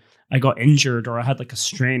school, I got injured or I had like a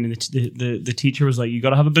strain, and the teacher was like, "You got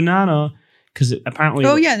to have a banana." Because apparently...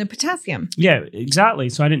 Oh, yeah, the potassium. Yeah, exactly.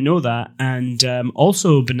 So I didn't know that. And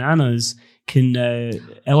also, bananas can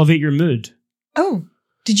elevate your mood. Oh,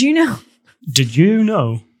 did you know? Did you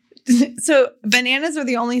know? So bananas are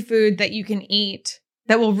the only food that you can eat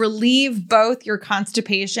that will relieve both your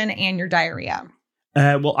constipation and your diarrhea.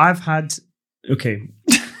 Well, I've had... Okay.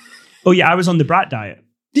 Oh, yeah, I was on the brat diet.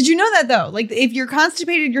 Did you know that, though? Like, if you're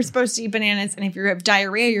constipated, you're supposed to eat bananas. And if you have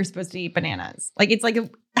diarrhea, you're supposed to eat bananas. Like, it's like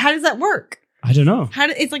how does that work? I don't know.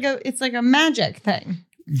 It's like a magic thing.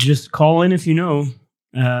 Just call in if you know,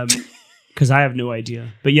 because I have no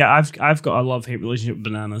idea. But yeah, I've got a love-hate relationship with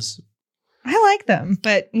bananas. I like them,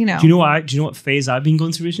 but Do you know what? Do you know what phase I've been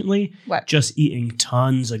going through recently? What? Just eating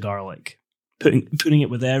tons of garlic, putting it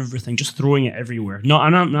with everything, just throwing it everywhere. No,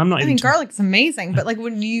 I'm not. I mean, garlic's amazing, but like,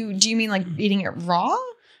 do you mean like eating it raw?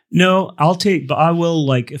 No, but I will,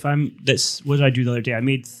 like, if I'm, what did I do the other day?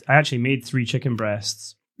 I actually made 3 chicken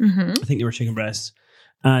breasts. Mm-hmm. I think they were chicken breasts.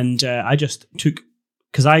 And I just took,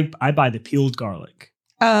 because I buy the peeled garlic.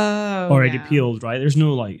 Oh, already peeled, right? There's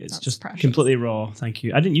no, like, it's That's just precious. completely raw. Thank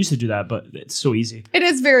you. I didn't used to do that, but it's so easy. It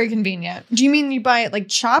is very convenient. Do you mean you buy it like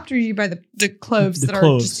chopped, or do you buy the cloves The that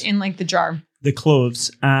cloves. are just in like the jar? The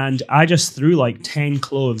cloves, and I just threw like 10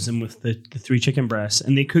 cloves in with the 3 chicken breasts,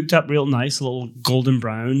 and they cooked up real nice, a little golden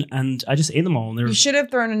brown, and I just ate them all. And You should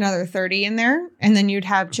have thrown another 30 in there, and then you'd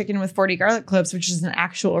have chicken with 40 garlic cloves, which is an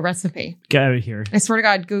actual recipe. Get out of here. I swear to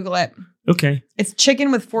God, Google it. Okay. It's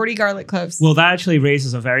chicken with 40 garlic cloves. Well, that actually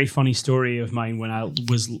raises a very funny story of mine when I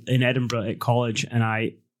was in Edinburgh at college, and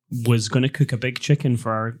I was going to cook a big chicken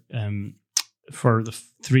for the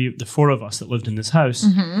 4 of us that lived in this house.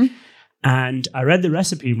 Mm-hmm. And I read the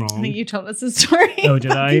recipe wrong. I think you told us the story. Oh,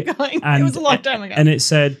 did I? Keep going. And, it was a long time ago. And it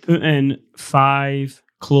said put in 5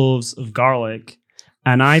 cloves of garlic,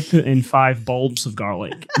 and I put in 5 bulbs of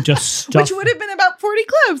garlic. Just stuffed. Which would have been about 40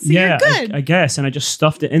 cloves. So yeah, you're good. I guess. And I just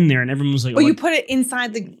stuffed it in there, and everyone was like, you put it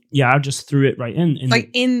inside the yeah, I just threw it right in.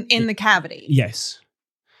 in the cavity. Yes.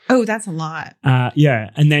 Oh, that's a lot.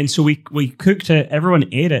 Yeah. And then so we cooked it, everyone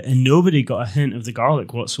ate it, and nobody got a hint of the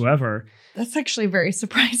garlic whatsoever. That's actually very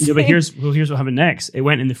surprising. Yeah, but here's what happened next. It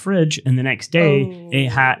went in the fridge, and the next day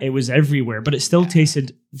it was everywhere, but it still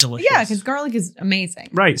tasted delicious. Yeah, because garlic is amazing.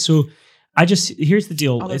 Right. So here's the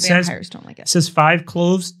deal. Although It vampires don't like it. says 5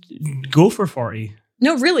 cloves, go for 40.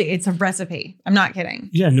 No, really, it's a recipe. I'm not kidding.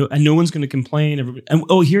 Yeah, no one's going to complain.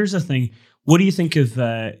 Here's the thing. What do you think of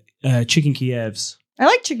chicken Kievs? I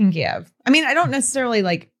like chicken Kiev. I mean, I don't necessarily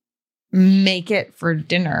like make it for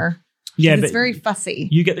dinner. Yeah, it's but very fussy.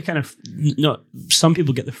 you get the kind of some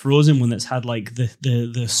people get the frozen one that's had like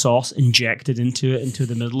the sauce injected into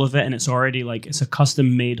the middle of it, and it's already like it's a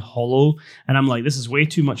custom made hollow. And I'm like, this is way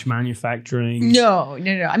too much manufacturing. No.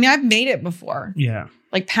 I mean, I've made it before. Yeah.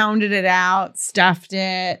 Like pounded it out, stuffed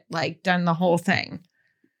it, like done the whole thing.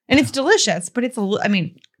 And it's delicious, but it's I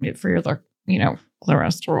mean, for your,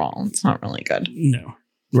 cholesterol, it's not really good. No.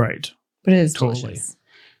 Right. But it is Totally. delicious.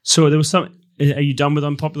 So there was some. Are you done with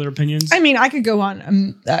unpopular opinions? I mean, I could go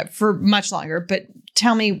on for much longer, but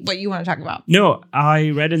tell me what you want to talk about. No,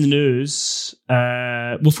 I read in the news.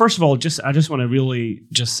 Well, first of all, I just want to really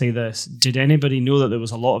just say this. Did anybody know that there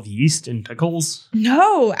was a lot of yeast in pickles?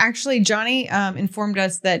 No, actually, Johnny informed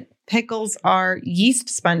us that pickles are yeast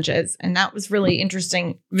sponges, and that was really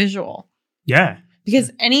interesting visual. Yeah.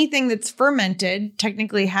 Because anything that's fermented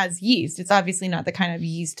technically has yeast. It's obviously not the kind of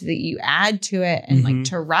yeast that you add to it and like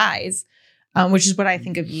to rise, which is what I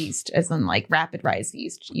think of yeast as in like rapid rise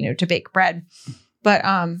yeast, to bake bread. But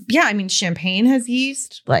yeah, I mean, champagne has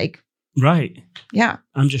yeast. Like, right. Yeah.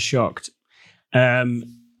 I'm just shocked. And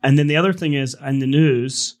then the other thing is in the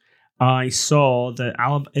news, I saw that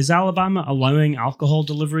is Alabama allowing alcohol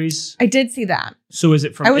deliveries? I did see that. So is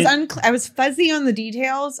it from? I was fuzzy on the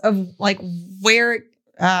details of like where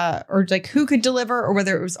or like who could deliver, or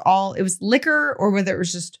whether it was liquor or whether it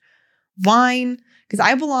was just wine. Because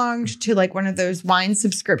I belonged to like one of those wine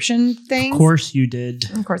subscription things. Of course you did.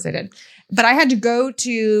 Of course I did. But I had to go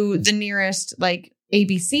to the nearest like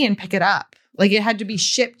ABC and pick it up. Like it had to be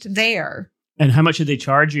shipped there. And how much did they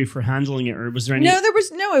charge you for handling it, or was there any? No,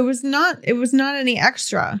 it was not any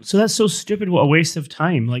extra. So that's so stupid. What a waste of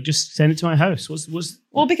time. Like, just send it to my house.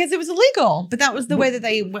 Well, because it was illegal, but that was the way that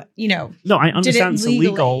they, No, I understand it's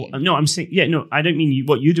illegal. legally. No, I'm saying, I don't mean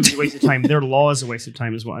what you do is a waste of time. Their law is a waste of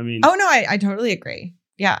time, is what I mean. Oh no, I totally agree.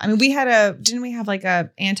 Yeah, I mean, didn't we have like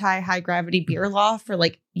a anti-high gravity beer law for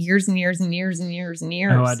like years and years and years and years and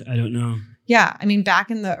years? Oh, I don't know. Yeah, I mean,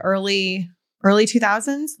 back in the early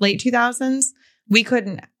 2000s, late 2000s, we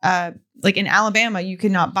couldn't, like in Alabama, you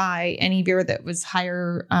could not buy any beer that was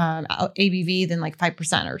higher ABV than like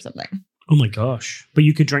 5% or something. Oh my gosh. But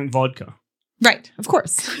you could drink vodka. Right, of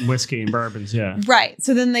course. Whiskey and bourbons, yeah. Right.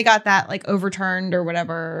 So then they got that like overturned or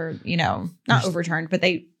whatever, not overturned, but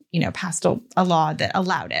they, passed a law that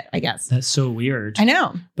allowed it, I guess. That's so weird. I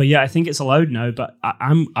know. But yeah, I think it's allowed now, but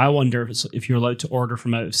I wonder if you're allowed to order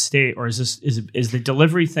from out of state, or is the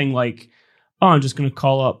delivery thing like, oh, I'm just going to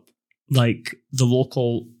call up like the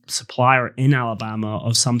local supplier in Alabama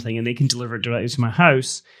of something and they can deliver it directly to my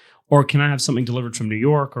house, or can I have something delivered from New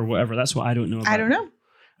York or whatever? That's what I don't know about. I don't know.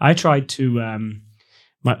 I tried to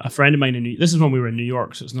a friend of mine this is when we were in New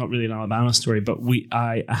York, so it's not really an Alabama story, but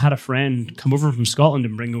I had a friend come over from Scotland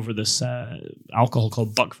and bring over this alcohol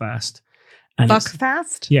called Buckfast, And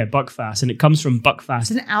Buckfast? Yeah, Buckfast, and it comes from Buckfast.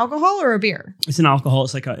 Is it an alcohol or a beer? It's an alcohol.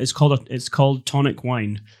 It's called tonic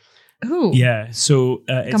wine. Ooh. Yeah, so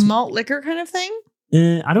like it's a malt liquor kind of thing?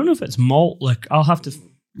 I don't know if it's malt. Like I'll have to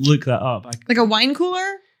look that up. Like a wine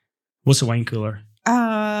cooler? What's a wine cooler?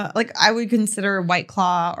 Like I would consider White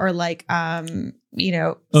Claw or like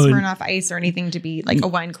Smirnoff Ice or anything to be like a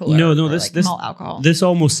wine cooler. No, or this like malt alcohol. This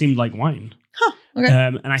almost seemed like wine. Huh. Okay.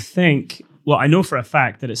 And I think, well, I know for a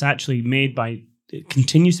fact that it's actually it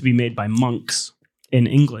continues to be made by monks in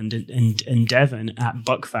England in Devon at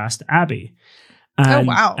Buckfast Abbey. And,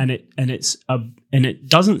 oh wow! And it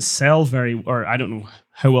doesn't sell or I don't know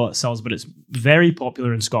how well it sells, but it's very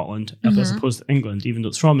popular in Scotland as opposed to England, even though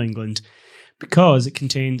it's from England, because it's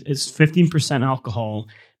 15% alcohol,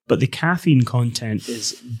 but the caffeine content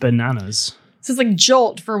is bananas. So it's like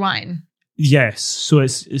Jolt for wine. Yes, so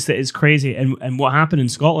it's crazy, and what happened in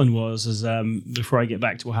Scotland was before I get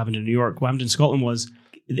back to what happened in New York, what happened in Scotland was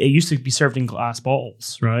it used to be served in glass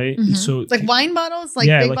bottles, right? Mm-hmm. So like wine bottles, like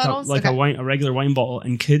big bottles, a regular wine bottle,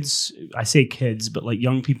 and kids, I say kids, but like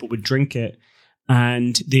young people would drink it,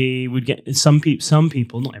 and they would get some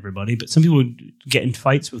people, not everybody, but some people would get in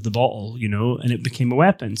fights with the bottle, and it became a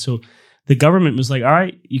weapon. So the government was like, all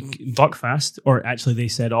right, Buckfast, or actually they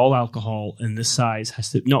said all alcohol in this size has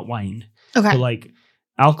to, not wine. Okay. So like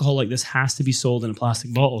alcohol like this has to be sold in a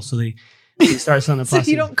plastic bottle. So they started selling a plastic.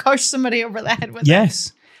 So you don't crush somebody over the head with it.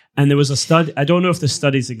 Yes. And there was a study, I don't know if the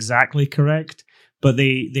study's exactly correct, but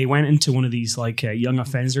they went into one of these like young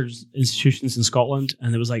offenders institutions in Scotland,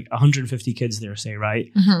 and there was like 150 kids there, say, right?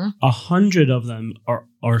 100 of them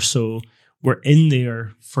or so were in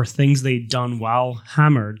there for things they'd done while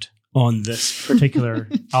hammered on this particular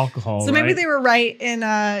alcohol. So maybe they were right in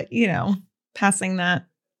passing that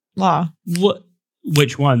law.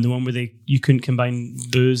 Which one? The one where you couldn't combine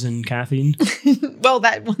booze and caffeine? Well,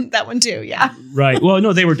 that one too, yeah. Right. Well,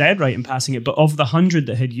 no, they were dead right in passing it. But of the 100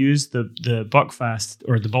 that had used the Buckfast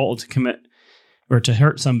or the bottle to commit or to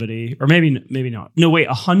hurt somebody, or maybe not. No, wait,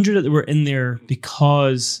 100 that were in there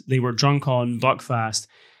because they were drunk on Buckfast.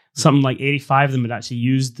 Something like 85 of them had actually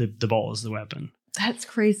used the bottle as the weapon. That's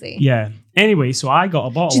crazy. Yeah. Anyway, so I got a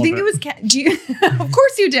bottle. Do you think it was? Of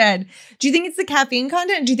course you did. Do you think it's the caffeine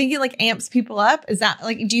content? Do you think it like amps people up? Is that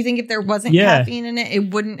like? Do you think if there wasn't caffeine in it, it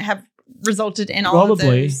wouldn't have resulted in all of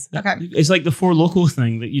those? Okay. It's like the Four Loko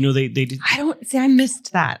thing that they did. I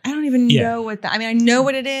missed that. I don't even know what that. I mean, I know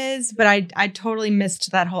what it is, but I totally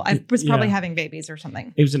missed that whole. I was probably having babies or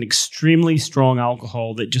something. It was an extremely strong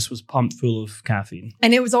alcohol that just was pumped full of caffeine,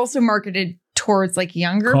 and it was also marketed towards like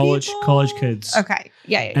younger college kids. Okay.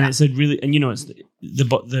 Yeah. And it's a really, and it's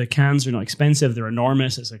the cans are not expensive. They're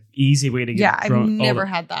enormous. It's an easy way to get. Yeah. I've never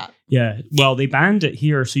had that. Yeah. Well, they banned it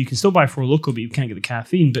here. So you can still buy Four Loko, but you can't get the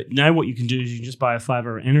caffeine. But now what you can do is you can just buy a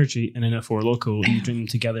 5-hour energy and then a Four Loko, and you drink them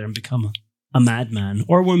together and become a madman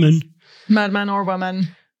or woman. Madman or woman.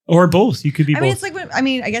 Or both. You could be both. I mean, it's like,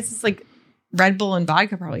 I guess it's like Red Bull and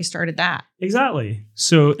vodka probably started that. Exactly.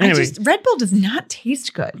 So anyway. Red Bull does not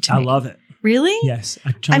taste good to me. I love it. Really? Yes.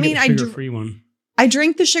 I try to get the sugar-free one. I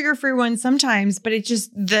drink the sugar-free one sometimes, but it just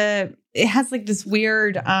it has like this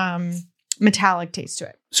weird metallic taste to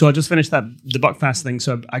it. So I just finished the Buckfast thing.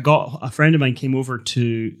 So I got a friend of mine came over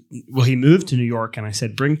he moved to New York, and I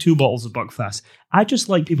said, bring 2 bottles of Buckfast. I just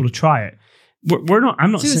like people to try it.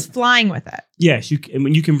 I'm not. So he was flying with it. Yes, you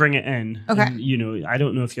can bring it in. Okay. And, I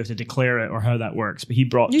don't know if you have to declare it or how that works, but he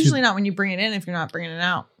brought. Usually not when you bring it in if you're not bringing it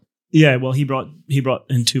out. Yeah, well, he brought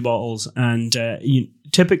in 2 bottles, and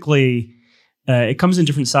typically it comes in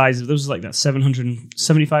different sizes. Those are like that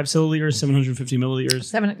 775 milliliters, 750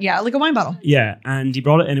 milliliters. Like a wine bottle. Yeah, and he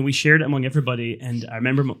brought it in, and we shared it among everybody. And I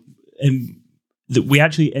remember, that we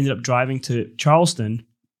actually ended up driving to Charleston,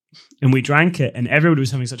 and we drank it, and everybody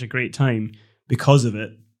was having such a great time because of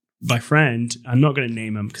it. My friend, I'm not going to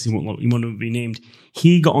name him because he won't to be named.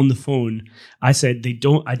 He got on the phone. I said,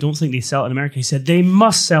 I don't think they sell it in America. He said, they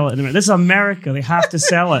must sell it in America. This is America. They have to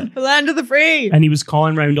sell it. The land of the free. And he was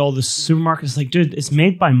calling around all the supermarkets like, dude, it's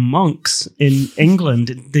made by monks in England.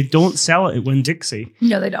 They don't sell it at Winn-Dixie.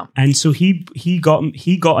 No, they don't. And so he got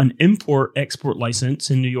an import-export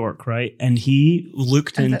license in New York, right? And he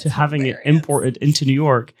looked into having it imported into New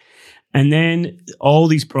York. And then all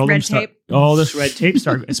these problems, all this red tape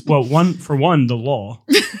started. It's the law.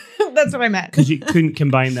 That's what I meant. Because you couldn't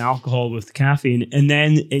combine the alcohol with caffeine, and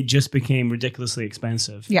then it just became ridiculously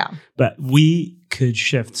expensive. Yeah, but we could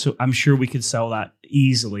shift, so I'm sure we could sell that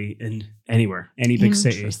easily in anywhere, any big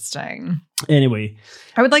city. Interesting. Anyway,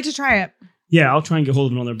 I would like to try it. Yeah, I'll try and get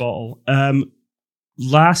hold of another bottle.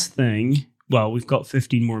 Last thing. Well, we've got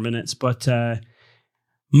 15 more minutes, but.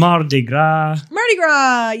 Mardi Gras. Mardi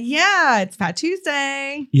Gras. Yeah, it's Fat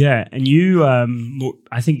Tuesday. Yeah, and you,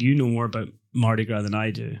 I think you know more about Mardi Gras than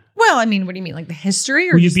I do. Well, I mean, what do you mean? Like the history?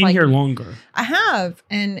 Or well, you've been here longer. I have.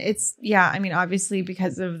 And it's, I mean, obviously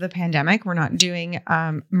because of the pandemic, we're not doing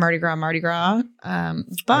Mardi Gras.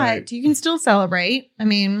 But you can still celebrate. I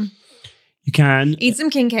mean, you can. Eat some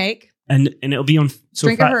king cake. And it'll be on...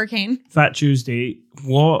 Drink a hurricane. Fat Tuesday.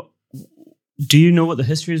 What... Do you know what the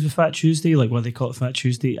history is with Fat Tuesday? Like why they call it Fat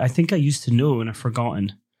Tuesday? I think I used to know and I've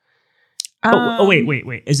forgotten.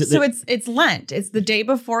 Wait. Is it? So it's Lent. It's the day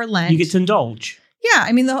before Lent. You get to indulge. Yeah,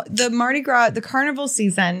 I mean the Mardi Gras, the carnival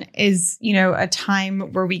season is a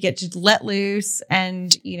time where we get to let loose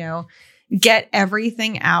and get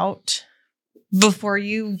everything out before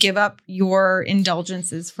you give up your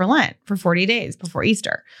indulgences for Lent for 40 days before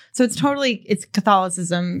Easter. So it's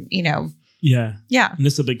Catholicism. Yeah. Yeah. And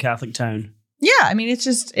this is a big Catholic town. Yeah, I mean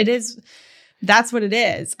that's what it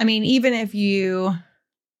is. I mean, even if you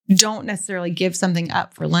don't necessarily give something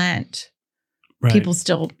up for Lent, right. People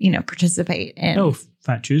still, participate in. Oh,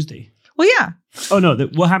 Fat Tuesday. Well, yeah. Oh no,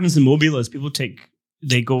 what happens in Mobile is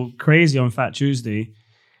they go crazy on Fat Tuesday,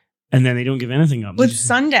 and then they don't give anything up. With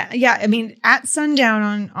sundown, yeah. I mean, at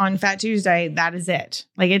sundown on Fat Tuesday, that is it.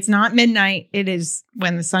 Like it's not midnight. It is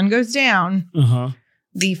when the sun goes down.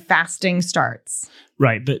 The fasting starts.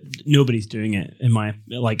 Right, but nobody's doing it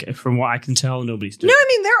from what I can tell, nobody's doing it. No, I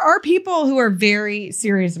mean, there are people who are very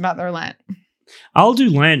serious about their Lent. I'll do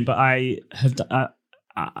Lent, but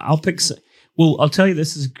I'll pick... Well, I'll tell you,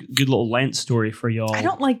 this is a good little Lent story for y'all. I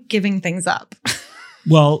don't like giving things up.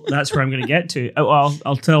 Well, that's where I'm going to get to.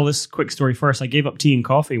 I'll tell this quick story first. I gave up tea and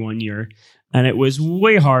coffee one year, and it was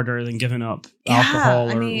way harder than giving up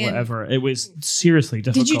alcohol or whatever. It was seriously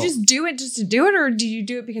difficult. Did you just do it just to do it, or did you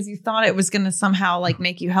do it because you thought it was going to somehow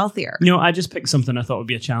make you healthier? No, I just picked something I thought would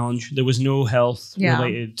be a challenge. There was no health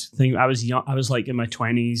related thing. I was young. I was in my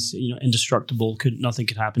 20s, indestructible. Nothing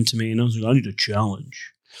could happen to me, and I was like, I need a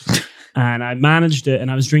challenge. And I managed it, and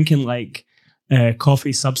I was drinking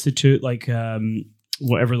coffee substitute,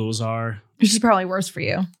 whatever those are. Which is probably worse for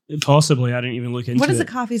you. Possibly. I didn't even look into it. What is a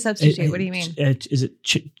coffee substitute? What do you mean? Is it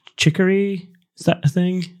chicory? Is that a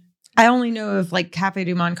thing? I only know of Cafe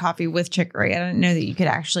Du Monde coffee with chicory. I didn't know that you could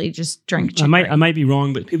actually just drink chicory. I might be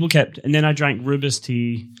wrong, but people kept... And then I drank rooibos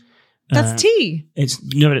tea. That's tea. It's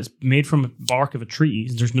made from a bark of a tree.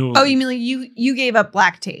 There's no... Oh, you mean you gave up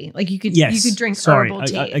black tea? You could drink herbal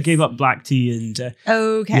tea. I gave up black tea and...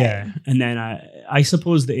 okay. Yeah, and then I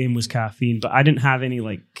suppose the aim was caffeine, but I didn't have any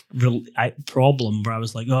real problem where I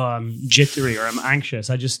was I'm jittery or I'm anxious.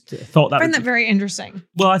 I just thought that... I find that very interesting.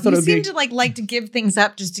 Well, I thought you seem to like to give things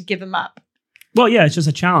up just to give them up. Well, yeah, it's just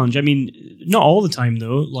a challenge. I mean, not all the time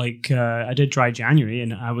though. I did dry January,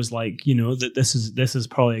 and I was that this is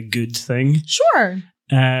probably a good thing. Sure.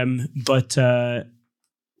 But 1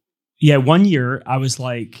 year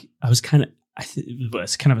it's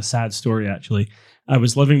kind of a sad story actually. I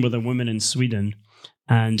was living with a woman in Sweden,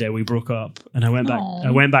 and we broke up. And I went back. Aww.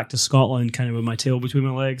 I went back to Scotland, kind of with my tail between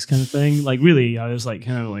my legs, kind of thing. Really, I was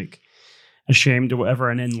ashamed or whatever.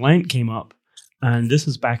 And then Lent came up. And this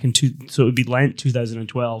was back so it would be Lent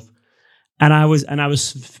 2012. And I was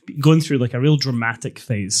going through a real dramatic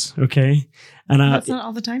phase, okay? And that's not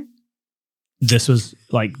all the time? This was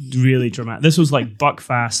really dramatic. This was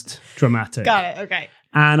Buckfast dramatic. Got it, okay.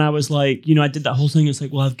 And I was I did that whole thing. It's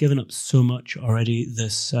I've given up so much already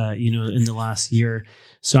this, in the last year.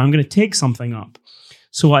 So I'm going to take something up.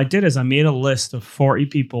 So what I did is I made a list of 40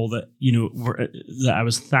 people that that I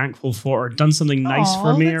was thankful for or done something nice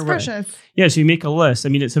for me. That's precious. Yeah, so you make a list. I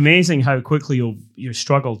mean, it's amazing how quickly you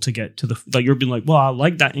struggle to get to the you're being well, I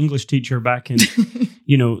like that English teacher back in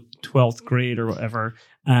 12th grade or whatever.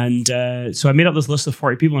 And so I made up this list of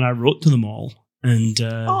 40 people and I wrote to them all. And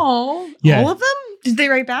all of them? Did they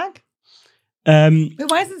write back? But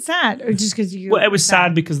why is it sad? Or just because you? Well, it was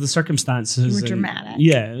sad because the circumstances were dramatic.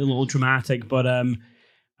 Yeah, a little dramatic, but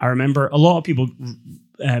I remember a lot of people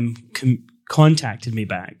contacted me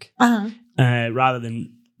back rather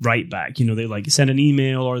than write back. They send an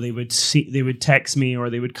email or they would text me or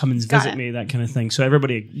they would come and visit me, that kind of thing. So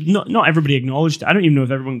not everybody acknowledged it. I don't even know if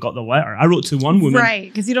everyone got the letter. I wrote to one woman.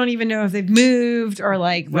 Right, because you don't even know if they've moved or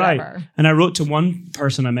whatever. Right. And I wrote to one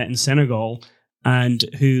person I met in Senegal and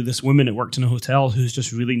this woman that worked in a hotel who's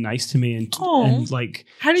just really nice to me. And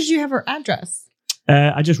how did you have her address?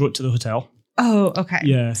 I just wrote to the hotel. Oh, okay.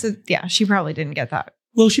 Yeah. So, she probably didn't get that.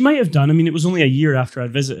 Well, she might have done. I mean, it was only a year after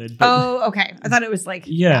I'd visited. But, okay. I thought it was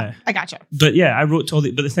yeah. I gotcha. But yeah, I wrote to all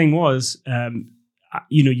but the thing was,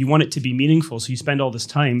 you want it to be meaningful. So you spend all this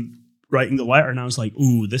time writing the letter. And I was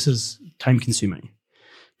ooh, this is time consuming.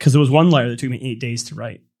 Because there was one letter that took me 8 days to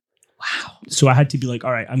write. Wow. So I had to be like,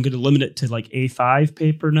 all right, I'm going to limit it to like A5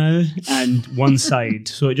 paper now and one side.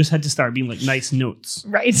 So it just had to start being like nice notes.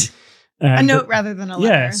 Right. A note rather than a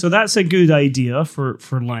letter. Yeah. So that's a good idea for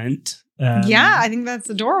Lent. Yeah, I think that's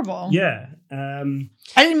adorable. Yeah. I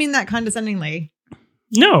didn't mean that condescendingly.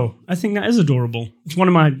 No, I think that is adorable. It's one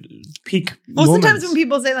of my peak moments. Sometimes when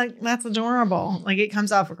people say like, that's adorable, like it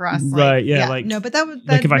comes off across. Like, right, yeah. Like, no, but that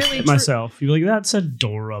like if really I hit myself, you'd be like, that's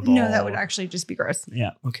adorable. No, that would actually just be gross. Yeah,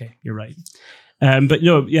 okay, you're right. But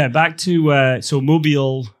no, yeah, back to, so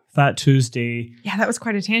Mobile, Fat Tuesday. Yeah, that was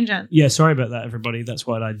quite a tangent. Yeah, sorry about that, everybody. That's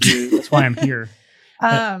what I do. That's why I'm here.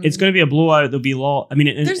 It's going to be a blowout. There'll be a lot. I mean,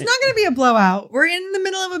 there's not going to be a blowout. We're in the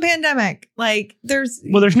middle of a pandemic. Like, there's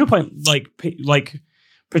no point like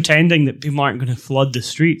pretending that people aren't going to flood the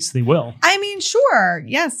streets. They will. I mean, sure.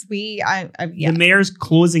 Yes, The mayor's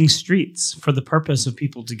closing streets for the purpose of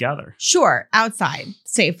people to gather. Sure, outside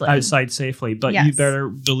safely. But you better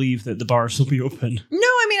believe that the bars will be open. No,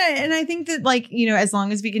 I mean, and I think that as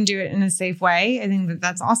long as we can do it in a safe way, I think that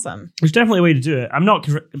that's awesome. There's definitely a way to do it.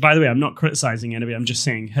 By the way, I'm not criticizing anybody. I'm just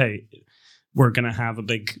saying, hey, we're going to have a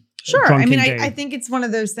big Sure. I mean, I think it's one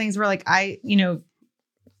of those things where like, I don't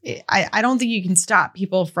think you can stop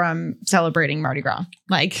people from celebrating Mardi Gras.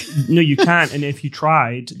 Like, no, you can't. And if you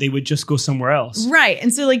tried, they would just go somewhere else. Right.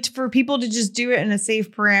 And so like for people to just do it in a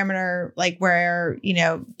safe parameter, like where,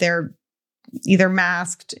 they're either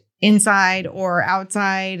masked inside or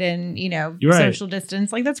outside and, social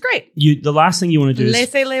distance, like that's great. The last thing you want to do is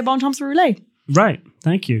laissez les bon temps rouler. Right.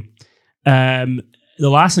 Thank you. The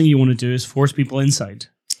last thing you want to do is force people inside.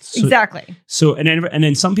 Exactly. So, and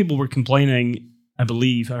then some people were complaining, I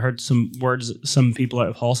believe I heard some some people out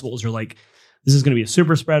of hospitals are like, this is going to be a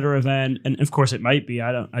super spreader event. And of course it might be.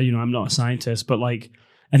 I'm not a scientist, but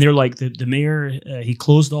and they're like, the mayor, he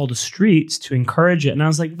closed all the streets to encourage it. And I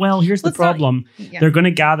was like, well, here's the problem. They're going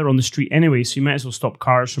to gather on the street anyway. So you might as well stop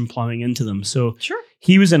cars from plowing into them. So sure.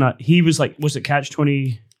 He was like, was it Catch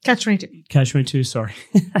 20? Catch 22. Catch 22. Sorry.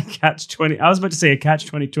 Catch 20. I was about to say a Catch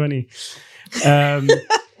 2020.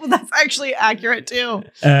 Well, that's actually accurate too.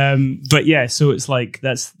 But yeah, so it's like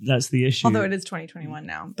that's the issue. Although it is 2021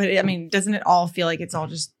 now, but I mean, doesn't it all feel like it's all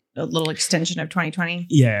just a little extension of 2020?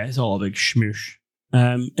 Yeah, it's all a big schmoosh.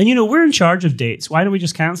 And we're in charge of dates. Why don't we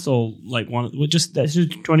just cancel let's do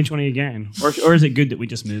 2020 again, or is it good that we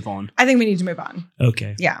just move on? I think we need to move on.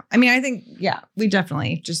 Okay. Yeah, I mean, I think we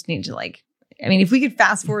definitely just need to if we could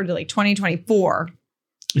fast forward to 2024.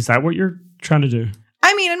 Is that what you're trying to do?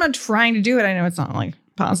 I mean, I'm not trying to do it. I know it's not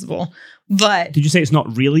possible, but did you say it's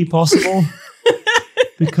not really possible?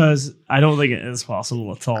 Because I don't think it is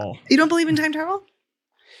possible at all. You don't believe in time travel?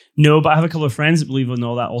 No, but I have a couple of friends that believe in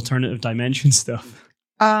all that alternative dimension stuff.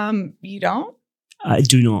 You don't? I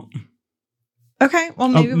do not. Okay, well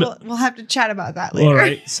maybe we'll have to chat about that later. All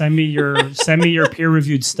right, send me your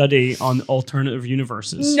peer-reviewed study on alternative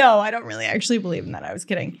universes. No, I don't really actually believe in that. I was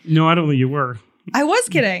kidding. No, I don't think you were. I was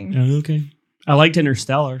kidding. Oh, okay. I liked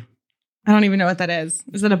Interstellar. I don't even know what that is.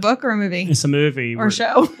 Is it a book or a movie? It's a movie. Or a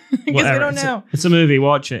show? Because we don't know. It's a movie.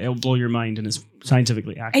 Watch it. It'll blow your mind, and it's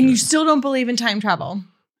scientifically accurate. And you still don't believe in time travel?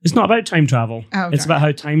 It's not about time travel. Oh, okay. It's about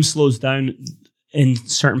how time slows down in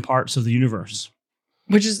certain parts of the universe.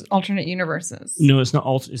 Which is alternate universes. No, it's not.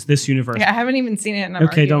 It's this universe. Yeah, I haven't even seen it. And I'm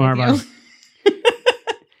okay, don't worry about it.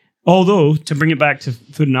 Although, to bring it back to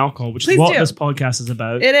food and alcohol, which is what this podcast is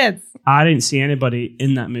about. It is. I didn't see anybody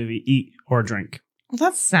in that movie eat or drink. Well,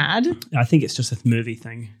 that's sad. I think it's just a movie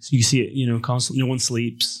thing. So you see it, constantly. No one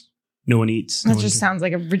sleeps. No one eats. That just sounds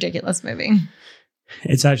like a ridiculous movie.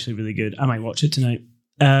 It's actually really good. I might watch it tonight.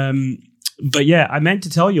 But yeah, I meant to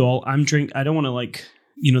tell you all, I don't want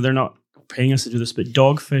to they're not paying us to do this, but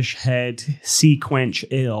Dogfish Head Sea Quench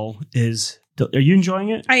Ale is... Are you enjoying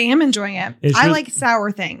it? I am enjoying it. I like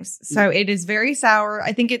sour things. So it is very sour.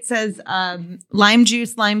 I think it says lime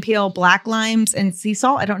juice, lime peel, black limes, and sea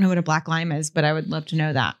salt. I don't know what a black lime is, but I would love to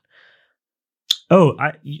know that. Oh,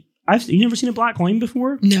 you never seen a black lime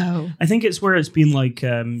before? No. I think it's where it's been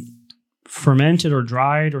fermented or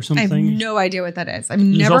dried or something. I have no idea what that is. I've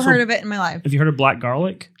never heard of it in my life. Have you heard of black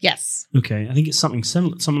garlic? Yes. Okay. I think it's something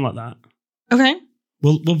similar, something like that. Okay.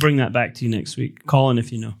 We'll bring that back to you next week. Call in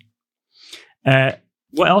if you know.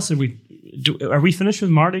 What else are we finished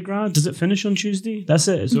with Mardi Gras? Does it finish on Tuesday? That's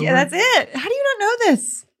it. It's over? Yeah, that's it. How do you not know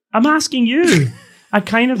this? I'm asking you. I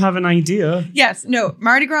kind of have an idea. Yes. No.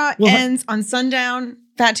 Mardi Gras ends on sundown.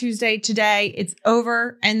 Fat Tuesday today. It's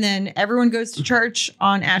over, and then everyone goes to church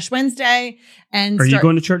on Ash Wednesday. And are you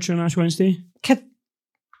going to church on Ash Wednesday?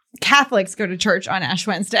 Catholics go to church on Ash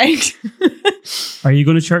Wednesday. Are you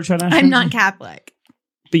going to church on Ash Wednesday? I'm not Catholic.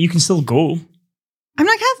 But you can still go. I'm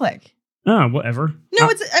not Catholic. Oh, whatever. No,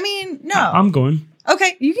 no. I'm going.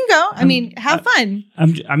 Okay, you can go. Have fun.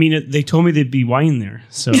 They told me there'd be wine there,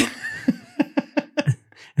 so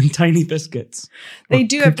and tiny biscuits. They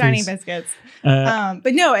do have tiny biscuits,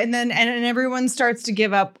 but no. And then everyone starts to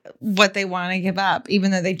give up what they want to give up, even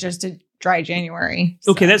though they just did dry January.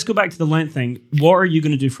 So. Okay, let's go back to the Lent thing. What are you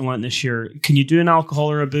going to do for Lent this year? Can you do an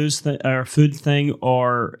alcohol or a booze or food thing,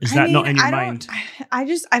 or is that not in your mind? I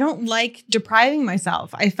don't like depriving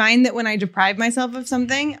myself. I find that when I deprive myself of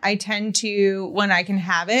something, I tend to, when I can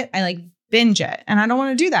have it, I like binge it, and I don't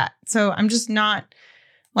want to do that. So I'm just not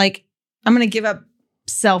like, I'm going to give up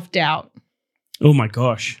self-doubt. Oh my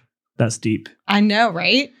gosh, that's deep. I know,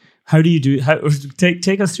 right? How do you do?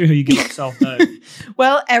 Take us through how you give up self-doubt.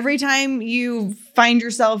 Well, every time you find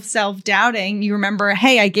yourself self-doubting, you remember,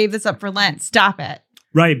 hey, I gave this up for Lent. Stop it.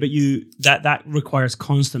 Right, but that requires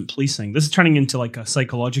constant policing. This is turning into like a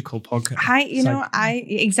psychological podcast.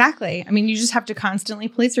 Exactly. You just have to constantly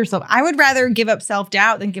police yourself. I would rather give up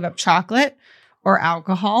self-doubt than give up chocolate or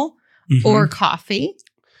alcohol or coffee.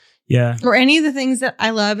 Yeah. Or any of the things that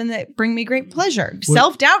I love and that bring me great pleasure.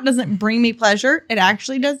 Self-doubt doesn't bring me pleasure. It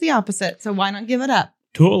actually does the opposite. So why not give it up?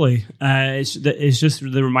 Totally. It's just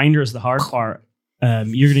the reminder is the hard part.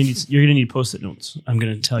 You're gonna need Post-it notes. I'm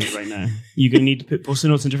gonna tell you right now. You're gonna need to put Post-it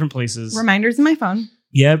notes in different places. Reminders in my phone.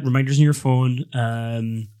 Yeah, reminders in your phone.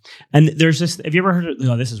 And there's this. Have you ever heard of?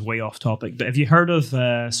 Oh, this is way off topic. But have you heard of?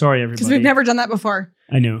 Sorry, everybody. Because we've never done that before.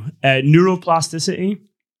 I know. Neuroplasticity.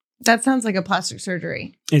 That sounds like a plastic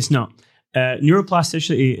surgery. It's not.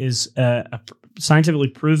 Neuroplasticity is a scientifically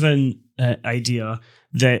proven idea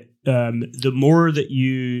that the more that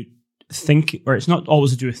you think, or it's not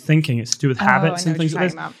always to do with thinking, it's to do with habits and things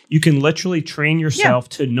like this. You can literally train yourself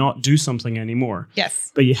to not do something anymore.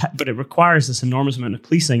 Yes. But but it requires this enormous amount of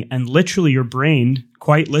policing, and literally your brain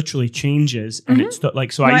quite literally changes. And it's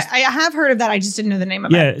like, so I have heard of that. I just didn't know the name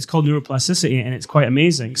of it. Yeah, it's called neuroplasticity, and it's quite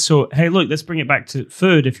amazing. So, hey, look, let's bring it back to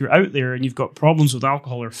food. If you're out there and you've got problems with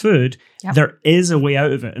alcohol or food, there is a way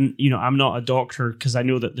out of it. And, I'm not a doctor because I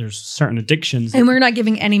know that there's certain addictions. And we're not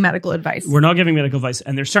giving any medical advice. We're not giving medical advice.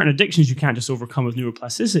 And there's certain addictions you can't just overcome with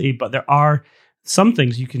neuroplasticity, but there are some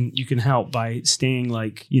things you can help by staying So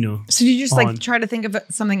did you just try to think of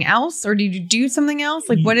something else, or did you do something else?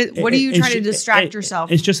 Like what do you try to distract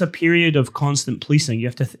yourself? It's just a period of constant policing. You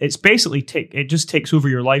have to. It's basically it just takes over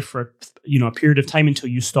your life for a period of time until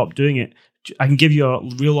you stop doing it. I can give you a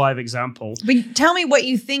real live example. But tell me what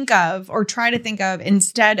you think of or try to think of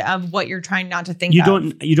instead of what you're trying not to think of.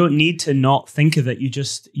 You don't need to not think of it. You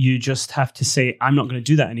just have to say, I'm not going to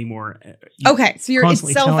do that anymore. Okay. So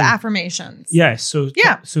it's self-affirmations. Yeah. So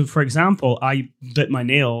for example, I bit my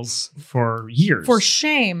nails for years. For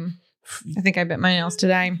shame. I think I bit my nails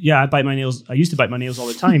today. Yeah, I bite my nails. I used to bite my nails all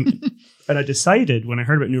the time. And I decided when I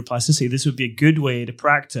heard about neuroplasticity, this would be a good way to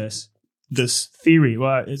practice this theory.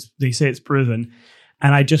 Well, they say it's proven.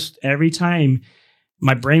 And I just, every time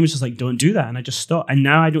my brain was just like, don't do that. And I just stopped. And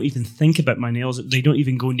now I don't even think about my nails. They don't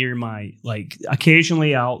even go near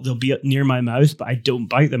occasionally they'll be near my mouth, but I don't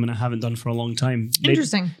bite them, and I haven't done for a long time.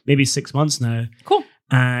 Interesting. Maybe 6 months now. Cool.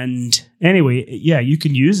 And anyway, yeah, you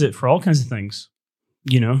can use it for all kinds of things,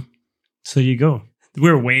 So you go.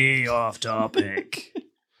 We're way off topic.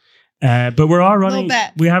 But we're all running.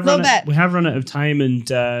 We have run out of time,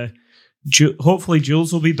 and hopefully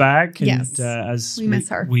Jules will be back. And, yes, as we miss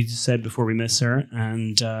her. We said before, we miss her.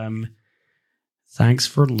 And thanks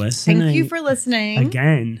for listening. Thank you for listening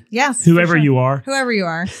again. Yes, whoever you are,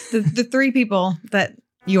 the three people that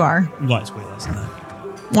you are. Well, it's way less than that.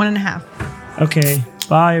 1.5. Okay.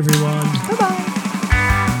 Bye, everyone. Bye.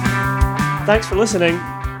 Thanks for listening.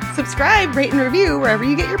 Subscribe, rate, and review wherever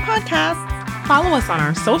you get your podcasts. Follow us on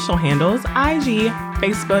our social handles, IG,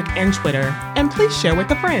 Facebook, and Twitter. And please share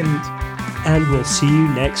with a friend. And we'll see you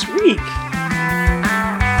next week.